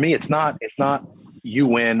 for me, it's not you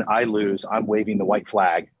win, I lose, I'm waving the white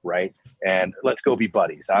flag, right? And let's go be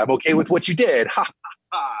buddies. I'm okay with what you did. Ha, ha,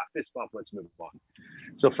 ha, fist bump, let's move on.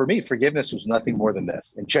 So for me, forgiveness was nothing more than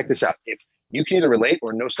this. And check this out. If you can either relate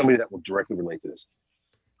or know somebody that will directly relate to this.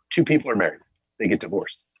 Two people are married. They get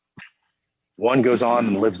divorced. One goes on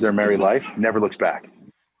and lives their married life, never looks back.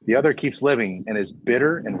 The other keeps living and is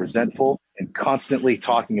bitter and resentful and constantly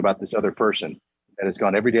talking about this other person that has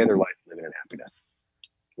gone every day of their life living in happiness.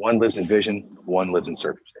 One lives in vision, one lives in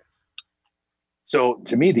circumstance. So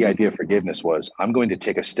to me, the idea of forgiveness was I'm going to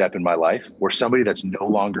take a step in my life where somebody that's no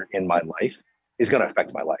longer in my life is going to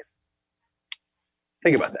affect my life.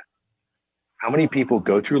 Think about that. How many people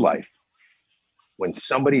go through life when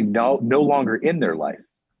somebody no longer in their life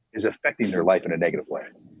is affecting their life in a negative way?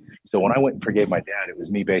 So when I went and forgave my dad, it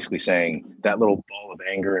was me basically saying that little ball of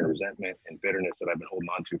anger and resentment and bitterness that I've been holding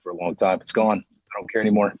on to for a long time, it's gone. I don't care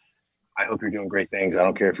anymore. I hope you're doing great things. I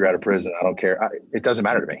don't care if you're out of prison. I don't care. It doesn't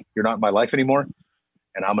matter to me. You're not in my life anymore.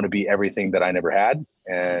 And I'm going to be everything that I never had.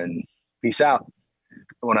 And peace out.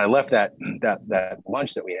 When I left that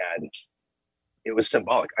lunch that we had, it was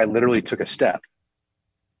symbolic. I literally took a step.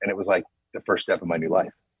 And it was like the first step of my new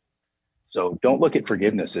life. So don't look at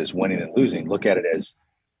forgiveness as winning and losing. Look at it as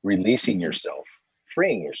releasing yourself,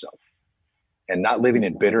 freeing yourself, and not living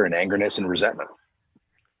in bitter and angerness and resentment.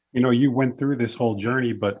 You went through this whole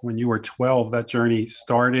journey, but when you were 12, that journey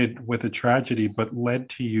started with a tragedy, but led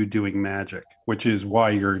to you doing magic, which is why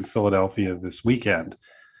you're in Philadelphia this weekend.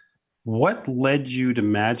 What led you to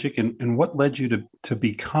magic and what led you to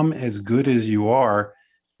become as good as you are?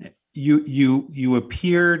 You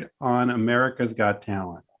appeared on America's Got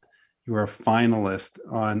Talent. You were a finalist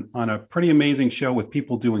on a pretty amazing show with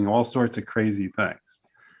people doing all sorts of crazy things.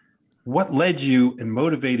 What led you and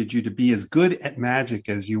motivated you to be as good at magic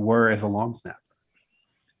as you were as a long snapper?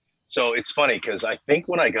 So it's funny because I think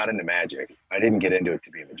when I got into magic, I didn't get into it to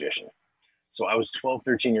be a magician. So I was 12,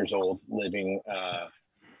 13 years old living, I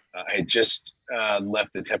had just left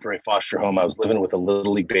the temporary foster home. I was living with a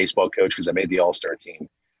Little League baseball coach because I made the All-Star team.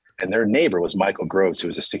 And their neighbor was Michael Groves, who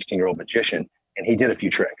was a 16-year-old magician, and he did a few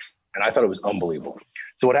tricks. And I thought it was unbelievable.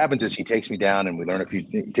 So what happens is he takes me down and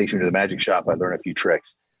he takes me to the magic shop. I learn a few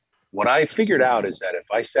tricks. What I figured out is that if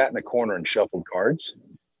I sat in a corner and shuffled cards,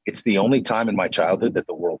 it's the only time in my childhood that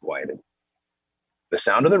the world quieted. The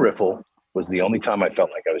sound of the riffle was the only time I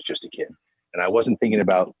felt like I was just a kid. And I wasn't thinking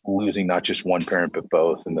about losing not just one parent, but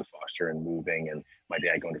both, and the foster and moving and my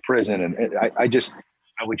dad going to prison. And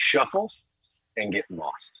I would shuffle and get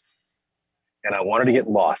lost. And I wanted to get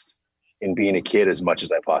lost in being a kid as much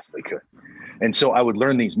as I possibly could. And so I would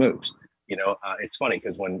learn these moves. It's funny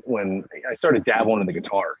because when I started dabbling in the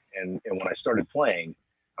guitar and when I started playing,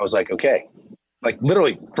 I was like, okay, like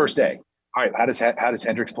literally first day. All right, how does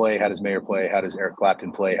Hendrix play? How does Mayer play? How does Eric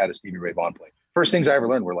Clapton play? How does Stevie Ray Vaughan play? First things I ever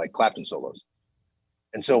learned were like Clapton solos.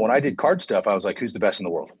 And so when I did card stuff, I was like, who's the best in the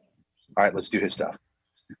world? All right, let's do his stuff.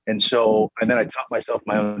 And then I taught myself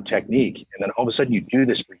my own technique. And then all of a sudden you do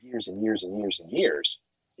this for years and years and years and years.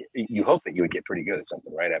 You hope that you would get pretty good at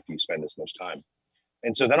something, right? After you spend this much time.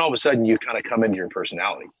 And so then all of a sudden you kind of come into your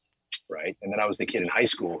personality, right? And then I was the kid in high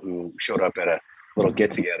school who showed up at a little get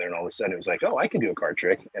together and all of a sudden it was like, oh, I can do a card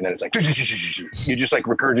trick. And then it's like, you just like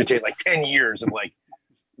regurgitate like 10 years of like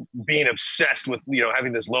being obsessed with,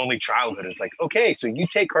 having this lonely childhood. It's like, okay, so you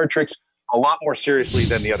take card tricks a lot more seriously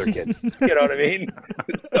than the other kids. You know what I mean?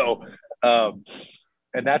 So,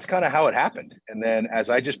 and that's kind of how it happened. And then as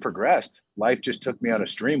I just progressed, life just took me on a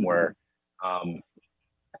stream where,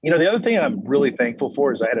 the other thing I'm really thankful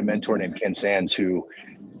for is I had a mentor named Ken Sands who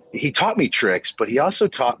he taught me tricks, but he also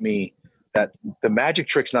taught me that the magic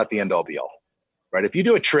trick's not the end all be all, right? If you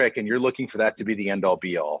do a trick and you're looking for that to be the end all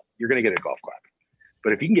be all, you're going to get a golf clap.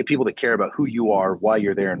 But if you can get people to care about who you are, why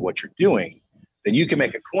you're there, and what you're doing, then you can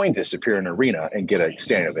make a coin disappear in an arena and get a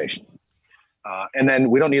standing ovation. And then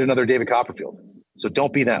we don't need another David Copperfield. So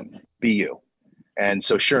don't be them, be you. And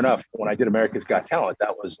so sure enough, when I did America's Got Talent,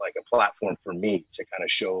 that was like a platform for me to kind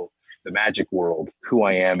of show the magic world who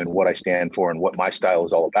I am and what I stand for and what my style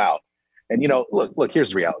is all about. And, look, here's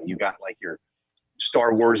the reality. You got like your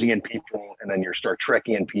Star Warsian people and then your Star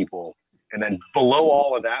Trekian people. And then below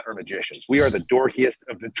all of that are magicians. We are the dorkiest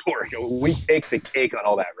of the dork. We take the cake on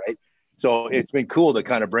all that, right? So it's been cool to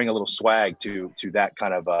kind of bring a little swag to that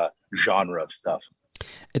kind of genre of stuff.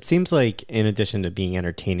 It seems like in addition to being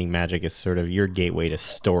entertaining, magic is sort of your gateway to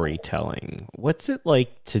storytelling. What's it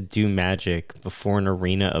like to do magic before an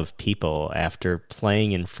arena of people after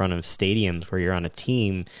playing in front of stadiums where you're on a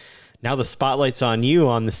team? Now the spotlight's on you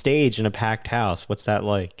on the stage in a packed house. What's that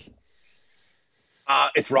like?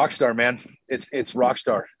 It's rock star, man. It's rock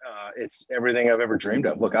star. It's everything I've ever dreamed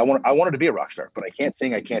of. Look, I wanted to be a rock star, but I can't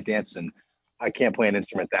sing, I can't dance, and I can't play an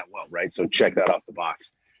instrument that well, right? So check that off the box.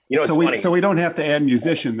 So we don't have to add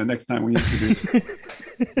musician the next time we introduce.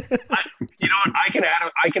 I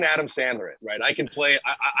can Adam Sandler it, right? I can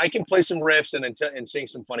play some riffs and sing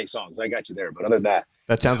some funny songs. I got you there. But other than that,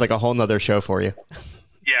 that sounds like a whole nother show for you.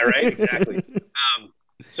 Yeah, right. Exactly.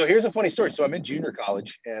 So here's a funny story. So I'm in junior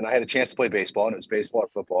college and I had a chance to play baseball, and it was baseball or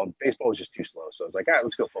football, and baseball was just too slow. So I was like, all right,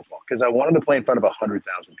 let's go football, because I wanted to play in front of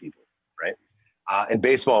 100,000 people, right? And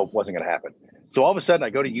baseball wasn't going to happen. So all of a sudden I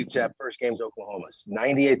go to UTEP, first game's Oklahoma,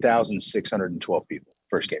 98,612 people,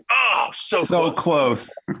 first game. Oh, so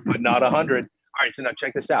close. But not 100. All right, so now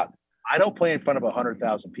check this out. I don't play in front of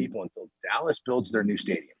 100,000 people until Dallas builds their new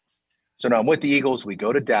stadium. So now I'm with the Eagles. We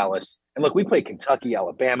go to Dallas, and look, we play Kentucky,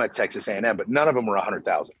 Alabama, Texas A&M, but none of them were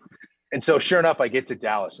 100,000. And so sure enough, I get to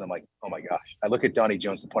Dallas, and I'm like, oh my gosh. I look at Donnie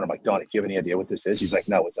Jones, the punter. I'm like, Donnie, do you have any idea what this is? He's like,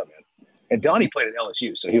 no, what's up, man? And Donnie played at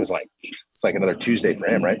LSU, so he was like, it's like another Tuesday for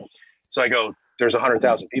him, right? So I go, there's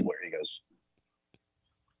 100,000 people here. He goes,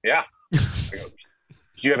 yeah. I go,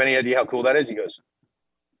 do you have any idea how cool that is? He goes,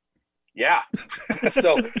 yeah.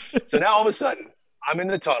 so now all of a sudden, I'm in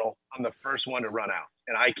the tunnel. I'm the first one to run out.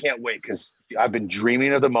 And I can't wait, because I've been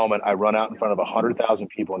dreaming of the moment I run out in front of 100,000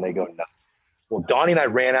 people and they go nuts. Well, Donnie and I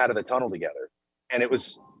ran out of the tunnel together, and it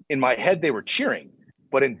was in my head, they were cheering.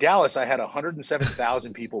 But in Dallas, I had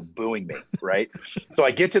 107,000 people booing me, right? So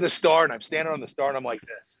I get to the star, and I'm standing on the star, and I'm like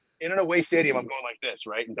this. In an away stadium, I'm going like this,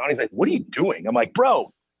 right? And Donnie's like, what are you doing? I'm like,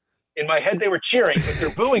 bro, in my head, they were cheering, but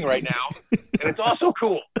they're booing right now. And it's also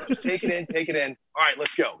cool. Just take it in. All right,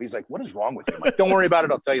 let's go. He's like, what is wrong with you? I'm like, don't worry about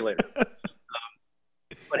it. I'll tell you later.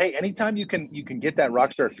 But hey, anytime you can get that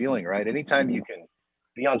rock star feeling, right? Anytime you can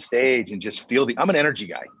be on stage and just feel I'm an energy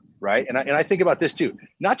guy, right? And I think about this too,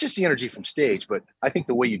 not just the energy from stage, but I think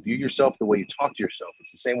the way you view yourself, the way you talk to yourself,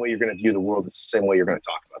 it's the same way you're going to view the world. It's the same way you're going to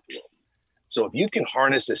talk about the world. So if you can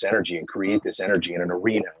harness this energy and create this energy in an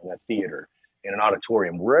arena, in a theater, in an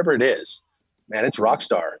auditorium, wherever it is, man, it's rock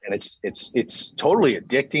star. And it's totally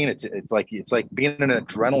addicting. It's like being an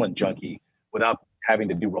adrenaline junkie without having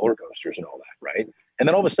to do roller coasters and all that, right? And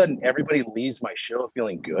then all of a sudden, everybody leaves my show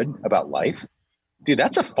feeling good about life. Dude,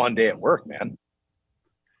 that's a fun day at work, man.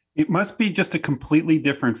 It must be just a completely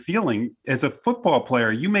different feeling. As a football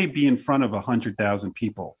player, you may be in front of 100,000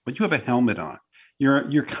 people, but you have a helmet on.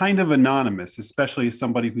 You're kind of anonymous, especially as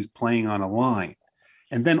somebody who's playing on a line.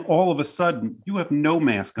 And then all of a sudden, you have no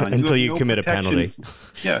mask on. Until you commit a penalty.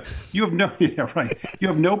 You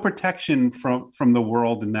have no protection from the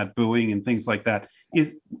world and that booing and things like that.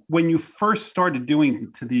 Is when you first started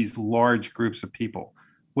doing to these large groups of people,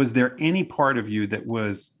 was there any part of you that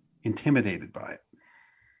was intimidated by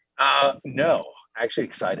it? No, actually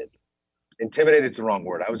excited. Intimidated is the wrong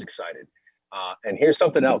word. I was excited. And here's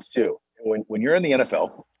something else too. When you're in the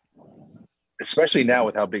NFL, especially now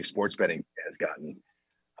with how big sports betting has gotten,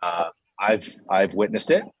 I've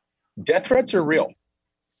witnessed it. Death threats are real.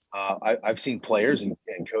 I've seen players and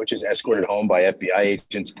coaches escorted home by FBI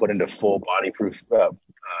agents, put into full bodyproof,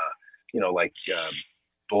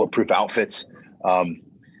 bulletproof outfits.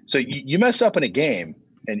 So you mess up in a game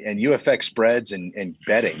and you affect spreads and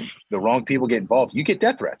betting, the wrong people get involved, you get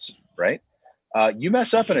death threats, right? You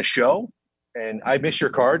mess up in a show, and I miss your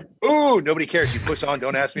card. Oh, nobody cares. You push on.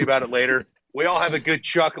 Don't ask me about it later. We all have a good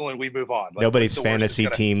chuckle and we move on. Like, nobody's fantasy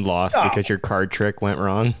team lost because your card trick went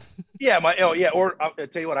wrong. Yeah, Or I'll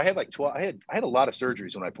tell you what, I had like 12. I had a lot of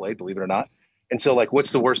surgeries when I played, believe it or not. And so, like,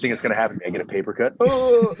 what's the worst thing that's going to happen to me? I get a paper cut.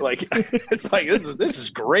 Oh, like it's like this is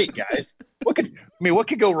great, guys. What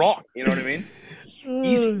could go wrong? You know what I mean? It's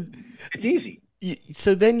easy. It's easy.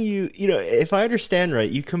 So then you know, if I understand right,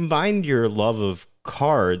 you combined your love of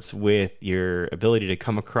cards with your ability to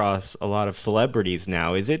come across a lot of celebrities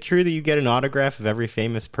now. Is it true that you get an autograph of every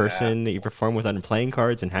famous person that you perform with on playing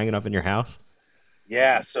cards and hang it up in your house?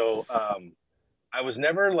 Yeah. So I was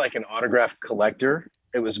never like an autograph collector.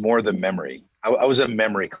 It was more the memory. I was a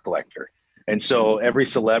memory collector. And so every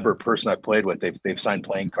celeb or person I played with, they've signed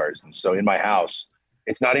playing cards. And so in my house,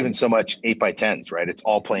 it's not even so much 8x10s, right? It's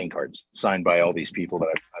all playing cards signed by all these people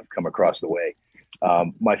that I've come across the way.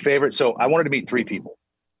 My favorite, so I wanted to meet 3 people,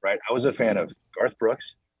 right? I was a fan of Garth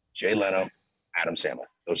Brooks, Jay Leno, Adam Sandler.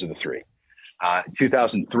 Those are the 3.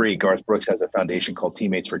 2003, Garth Brooks has a foundation called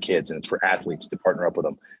Teammates for Kids, and it's for athletes to partner up with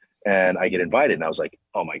them. And I get invited, and I was like,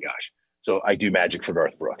 oh my gosh. So I do magic for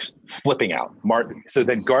Garth Brooks, flipping out. So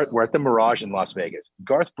then we're at the Mirage in Las Vegas.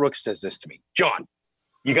 Garth Brooks says this to me, John,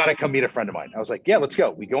 you got to come meet a friend of mine. I was like, yeah, let's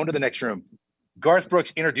go. We go into the next room. Garth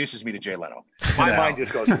Brooks introduces me to Jay Leno. My mind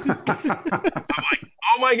just goes, I'm like,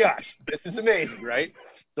 oh my gosh, this is amazing, right?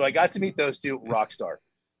 So I got to meet those 2, rock star.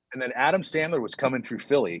 And then Adam Sandler was coming through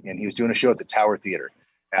Philly, and he was doing a show at the Tower Theater.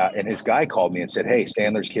 And his guy called me and said, hey,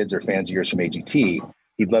 Sandler's kids are fans of yours from AGT.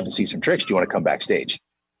 He'd love to see some tricks. Do you want to come backstage?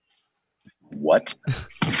 What?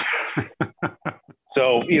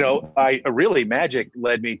 So, you know, magic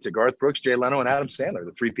led me to Garth Brooks, Jay Leno, and Adam Sandler,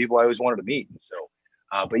 the 3 people I always wanted to meet. And so,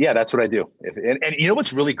 but yeah, that's what I do. And you know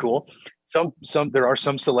what's really cool? There are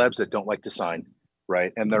some celebs that don't like to sign,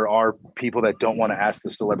 right? And there are people that don't want to ask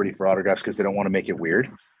the celebrity for autographs because they don't want to make it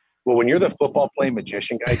weird. Well, when you're the football playing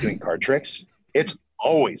magician guy doing card tricks, it's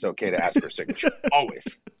always okay to ask for a signature.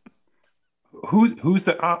 Always. Who's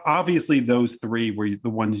the obviously those 3 were the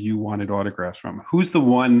ones you wanted autographs from. Who's the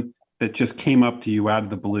one that just came up to you out of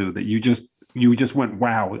the blue that you just went,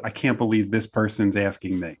 wow, I can't believe this person's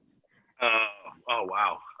asking me? Oh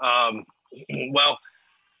wow. Well,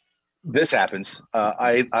 this happens.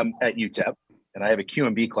 I'm at UTEP and I have a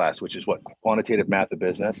QMB class, which is what, quantitative math of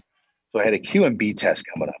business. So I had a QMB test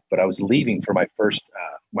coming up, but I was leaving for my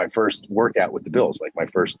first workout with the Bills, like my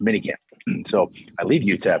first mini camp. So I leave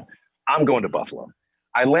UTEP. I'm going to Buffalo.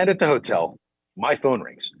 I land at the hotel. My phone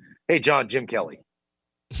rings. Hey, John, Jim Kelly.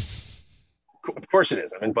 Of course it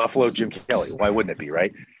is. I'm in Buffalo, Jim Kelly. Why wouldn't it be,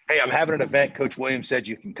 right? Hey, I'm having an event. Coach Williams said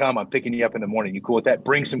you can come. I'm picking you up in the morning. You cool with that?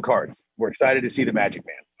 Bring some cards. We're excited to see the Magic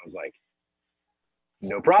Man. I was like,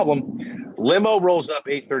 no problem. Limo rolls up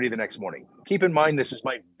 8:30 the next morning. Keep in mind, this is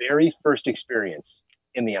my very first experience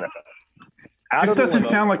in the NFL. This doesn't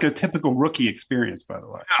sound like a typical rookie experience, by the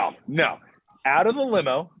way. No. Out of the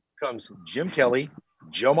limo comes Jim Kelly,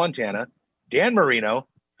 Joe Montana, Dan Marino,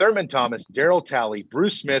 Thurman Thomas, Daryl Talley,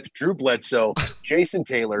 Bruce Smith, Drew Bledsoe, Jason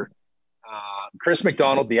Taylor, Chris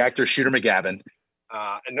McDonald, the actor Shooter McGavin,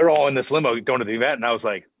 and they're all in this limo going to the event. And I was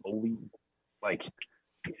like, holy, like,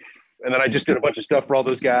 and then I just did a bunch of stuff for all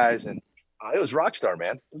those guys, and it was rock star,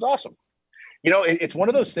 man. It was awesome. You know, it's one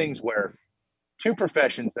of those things where 2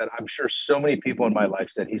 professions that I'm sure so many people in my life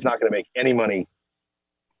said he's not going to make any money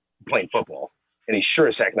playing football. And he's sure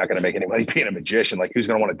as heck not going to make any money being a magician. Like, who's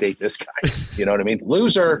going to want to date this guy? You know what I mean?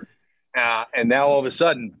 Loser. And now all of a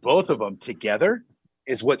sudden, both of them together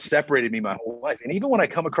is what separated me my whole life. And even when I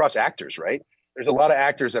come across actors, right? There's a lot of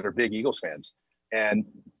actors that are big Eagles fans. And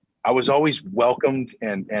I was always welcomed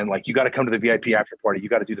and like, you got to come to the VIP after party. You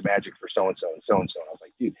got to do the magic for so-and-so and so-and-so. And I was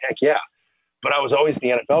like, dude, heck yeah. But I was always the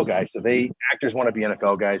NFL guy. So actors want to be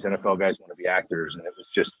NFL guys want to be actors. And it was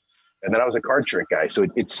just, and then I was a card trick guy. So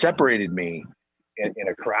it separated me in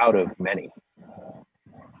a crowd of many.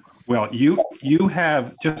 Well, you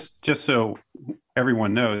have, just so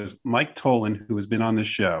everyone knows, Mike Tolan, who has been on this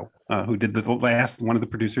show, who did one of the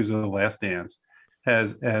producers of The Last Dance,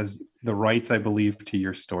 has the rights, I believe, to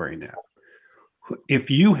your story now.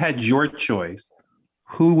 If you had your choice,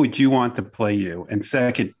 who would you want to play you? And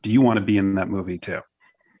second, do you want to be in that movie too?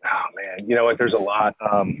 Oh man, you know what? There's a lot.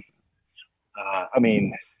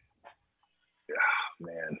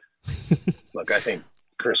 Look, I think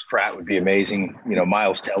Chris Pratt would be amazing. You know,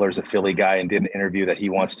 Miles Teller's a Philly guy and did an interview that he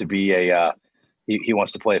wants to be he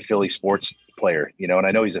wants to play a Philly sports player, you know, and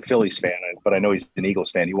I know he's a Phillies fan, but I know he's an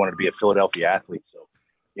Eagles fan. He wanted to be a Philadelphia athlete. So,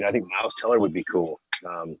 you know, I think Miles Teller would be cool.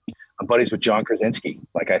 I'm buddies with John Krasinski.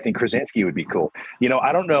 Like, I think Krasinski would be cool.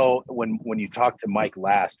 I don't know when you talked to Mike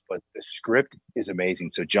last, but the script is amazing.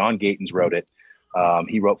 So John Gatins wrote it.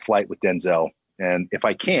 He wrote Flight with Denzel. And if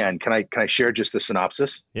I can I share just the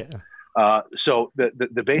synopsis? Yeah. So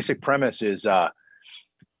the basic premise is, so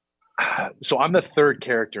I'm the third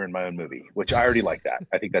character in my own movie, which I already like that.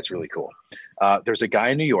 I think that's really cool. There's a guy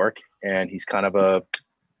in New York, and he's kind of a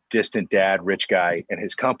distant dad, rich guy, and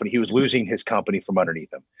his company, he was losing his company from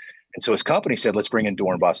underneath him. And so his company said, let's bring in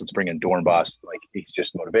Dorenbos. Like, he's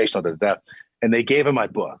just motivational. And they gave him my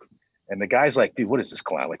book. And the guy's like, dude, what is this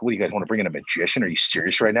clown? Like, what do you guys want to bring in a magician? Are you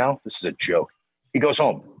serious right now? This is a joke. He goes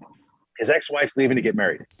home. His ex-wife's leaving to get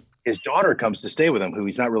married. His daughter comes to stay with him, who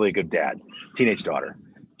he's not really a good dad. Teenage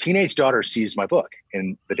daughter sees my book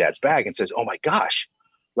in the dad's bag and says, oh my gosh,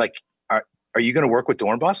 like, are you going to work with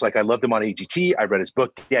Dorenbos? Like, I loved him on AGT. I read his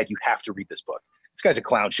book. Dad, you have to read this book. This guy's a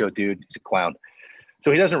clown show, dude. He's a clown.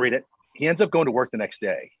 So he doesn't read it. He ends up going to work the next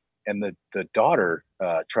day. And the daughter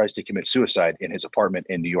tries to commit suicide in his apartment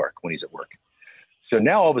in New York when he's at work. So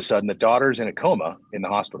now all of a sudden the daughter's in a coma in the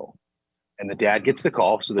hospital, and the dad gets the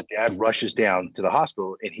call. So the dad rushes down to the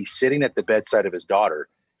hospital, and he's sitting at the bedside of his daughter,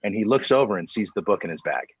 and he looks over and sees the book in his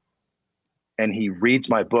bag. And he reads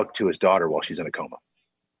my book to his daughter while she's in a coma.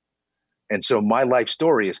 And so my life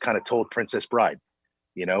story is kind of told Princess Bride,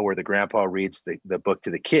 where the grandpa reads the book to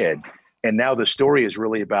the kid. And now the story is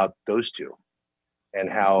really about those two and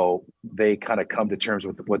how they kind of come to terms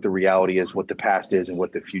with what the reality is, what the past is, and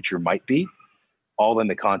what the future might be, all in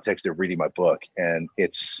the context of reading my book. And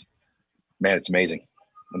it's amazing.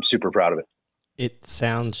 I'm super proud of it. It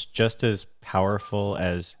sounds just as powerful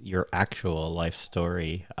as your actual life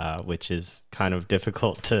story, which is kind of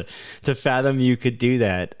difficult to fathom you could do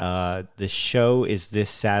that. The show is this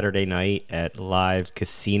Saturday night at Live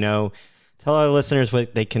Casino. Tell our listeners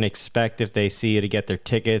what they can expect if they see you to get their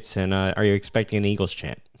tickets, and are you expecting an Eagles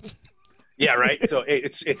chant? Yeah, right. So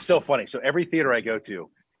it's so funny. So every theater I go to,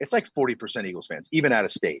 it's like 40% Eagles fans, even out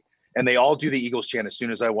of state. And they all do the Eagles chant as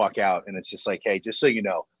soon as I walk out. And it's just like, hey, just so you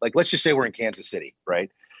know, like, let's just say we're in Kansas City, right?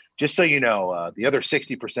 Just so you know, the other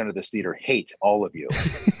 60% of this theater hate all of you.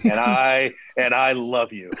 and I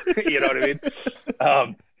love you. You know what I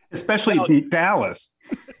mean? Especially Dallas.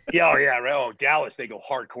 Yeah, right. Oh, Dallas, they go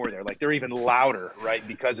hardcore there. Like, they're even louder, right?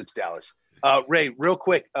 Because it's Dallas. Ray, real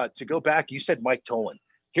quick, to go back, you said Mike Tollin.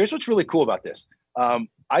 Here's what's really cool about this.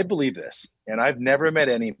 I believe this, and I've never met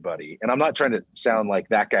anybody, and I'm not trying to sound like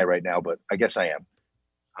that guy right now, but I guess I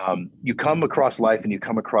am. You come across life and you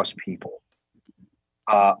come across people.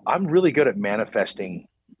 I'm really good at manifesting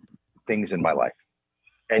things in my life,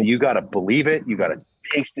 and you got to believe it. You got to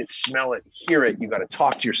taste it, smell it, hear it. You got to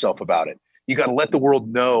talk to yourself about it. You got to let the world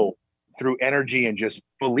know through energy and just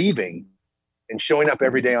believing and showing up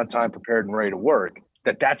every day on time, prepared and ready to work,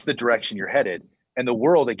 that that's the direction you're headed. And the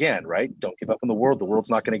world, again, right? Don't give up on the world. The world's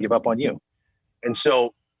not going to give up on you. And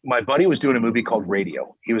so my buddy was doing a movie called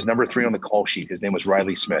Radio. He was number 3 on the call sheet. His name was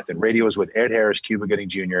Riley Smith. And Radio was with Ed Harris, Cuba Gooding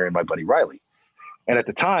Jr., and my buddy Riley. And at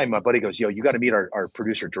the time, my buddy goes, yo, you got to meet our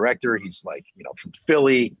producer director. He's like, from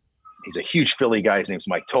Philly. He's a huge Philly guy. His name's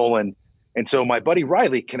Mike Tollin. And so my buddy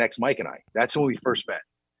Riley connects Mike and I. That's when we first met.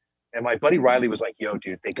 And my buddy Riley was like, yo,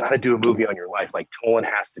 dude, they got to do a movie on your life. Like, Tollin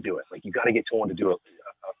has to do it. Like, you got to get Tollin to do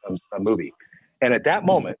a movie. And at that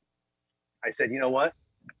moment, I said, you know what?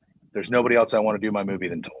 There's nobody else I want to do my movie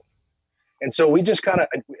than Tollin. And so we just kind of,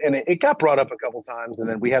 and it got brought up a couple times, and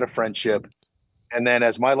then we had a friendship. And then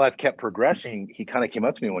as my life kept progressing, he kind of came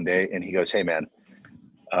up to me one day and he goes, hey, man,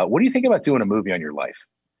 what do you think about doing a movie on your life?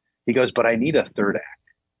 He goes, but I need a third act.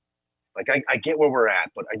 Like, I get where we're at,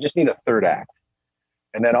 but I just need a third act.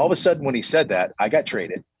 And then all of a sudden, when he said that, I got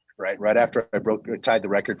traded, right after I tied the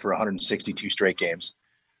record for 162 straight games.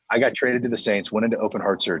 I got traded to the Saints, went into open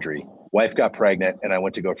heart surgery. Wife got pregnant, and I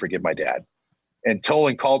went to go forgive my dad. And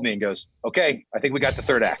Tollin called me and goes, okay, I think we got the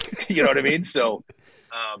third act. You know what I mean? So,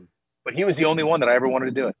 but he was the only one that I ever wanted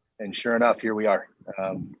to do it. And sure enough, here we are.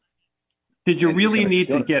 Did you really need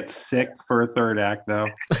to get sick for a third act, though?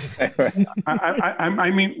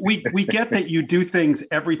 I mean, we get that you do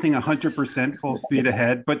everything 100% full speed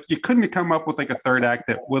ahead, but you couldn't have come up with like a third act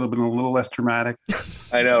that would have been a little less dramatic.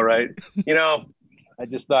 I know, right? I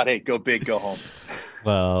just thought, hey, go big, go home.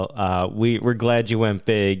 Well, we're glad you went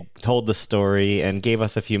big, told the story, and gave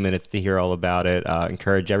us a few minutes to hear all about it.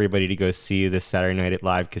 Encourage everybody to go see you this Saturday night at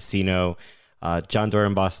Live Casino. Jon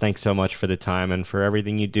Dorenbos, thanks so much for the time and for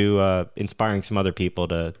everything you do, inspiring some other people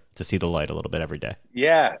to see the light a little bit every day.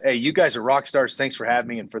 Yeah. Hey, you guys are rock stars. Thanks for having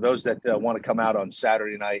me. And for those that want to come out on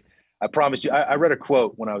Saturday night, I promise you, I read a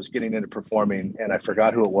quote when I was getting into performing, and I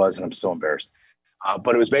forgot who it was, and I'm so embarrassed.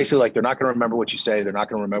 But it was basically like, they're not going to remember what you say. They're not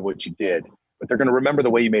going to remember what you did, but they're going to remember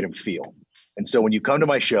the way you made them feel. And so when you come to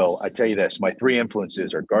my show, I tell you this, my 3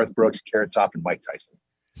 influences are Garth Brooks, Carrot Top, and Mike Tyson.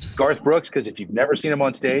 Garth Brooks, because if you've never seen him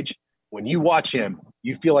on stage, when you watch him,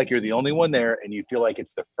 you feel like you're the only one there, and you feel like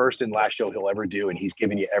it's the first and last show he'll ever do, and he's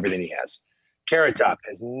giving you everything he has. Carrot Top,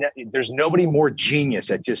 there's nobody more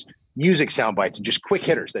genius at just music sound bites and just quick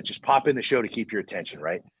hitters that just pop in the show to keep your attention,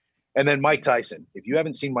 right? And then Mike Tyson. If you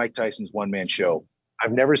haven't seen Mike Tyson's one-man show,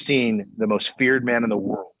 I've never seen the most feared man in the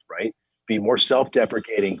world, right, be more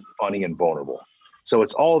self-deprecating, funny, and vulnerable. So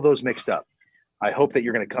it's all of those mixed up. I hope that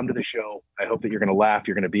you're going to come to the show. I hope that you're going to laugh.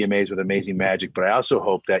 You're going to be amazed with amazing magic. But I also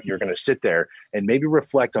hope that you're going to sit there and maybe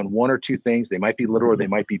reflect on 1 or 2 things. They might be little or they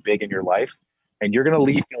might be big in your life. And you're going to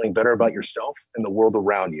leave feeling better about yourself and the world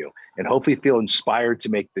around you. And hopefully feel inspired to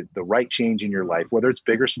make the right change in your life, whether it's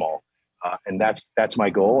big or small. And that's my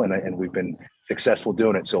goal. And we've been successful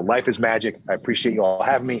doing it. So life is magic. I appreciate you all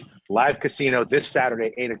having me. Live casino this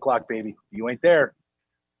Saturday, 8:00, baby. If you ain't there,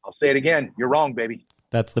 I'll say it again. You're wrong, baby.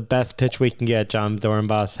 That's the best pitch we can get, Jon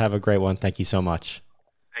Dorenbos. Have a great one. Thank you so much.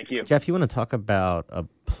 Thank you. Jeff, you want to talk about a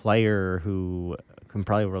player who can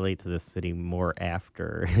probably relate to this city more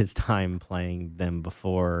after his time playing than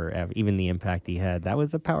before, even the impact he had. That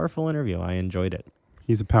was a powerful interview. I enjoyed it.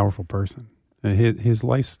 He's a powerful person. His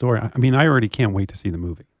life story. I mean, I already can't wait to see the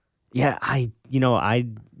movie. Yeah, I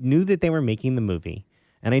knew that they were making the movie.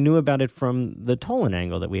 And I knew about it from the Tolan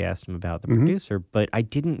angle that we asked him about, the producer, but I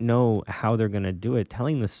didn't know how they're going to do it.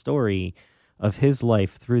 Telling the story of his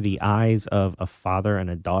life through the eyes of a father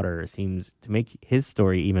and a daughter seems to make his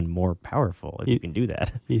story even more powerful, if you can do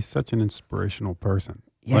that. He's such an inspirational person.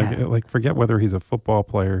 Yeah. Like forget whether he's a football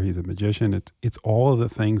player, he's a magician. It's all of the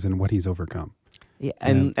things and what he's overcome. Yeah,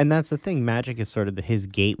 and that's the thing. Magic is sort of his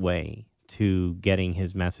gateway to getting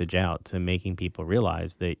his message out, to making people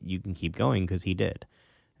realize that you can keep going, because he did.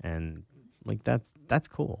 And like that's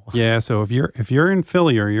cool. Yeah, so if you're in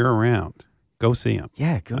Philly or you're around, go see him.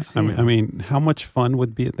 Yeah, go see him. I mean, how much fun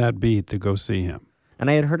would that be to go see him? And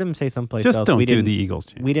I had heard him say someplace Just else. don't do the Eagles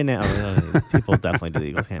chant. We didn't. People definitely do the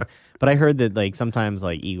Eagles chant. But I heard that like sometimes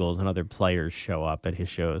like Eagles and other players show up at his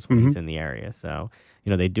shows when he's in the area. So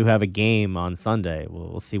they do have a game on Sunday.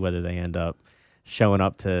 We'll see whether they end up showing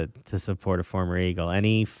up to support a former Eagle.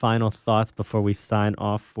 Any final thoughts before we sign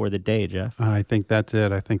off for the day, Jeff? I think that's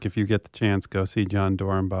it. I think if you get the chance, go see Jon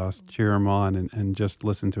Dorenbos, cheer him on, and just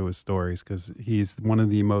listen to his stories, because he's one of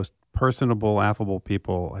the most personable, affable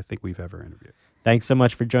people I think we've ever interviewed. Thanks so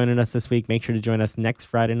much for joining us this week. Make sure to join us next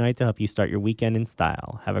Friday night to help you start your weekend in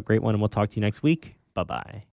style. Have a great one, and we'll talk to you next week. Bye-bye.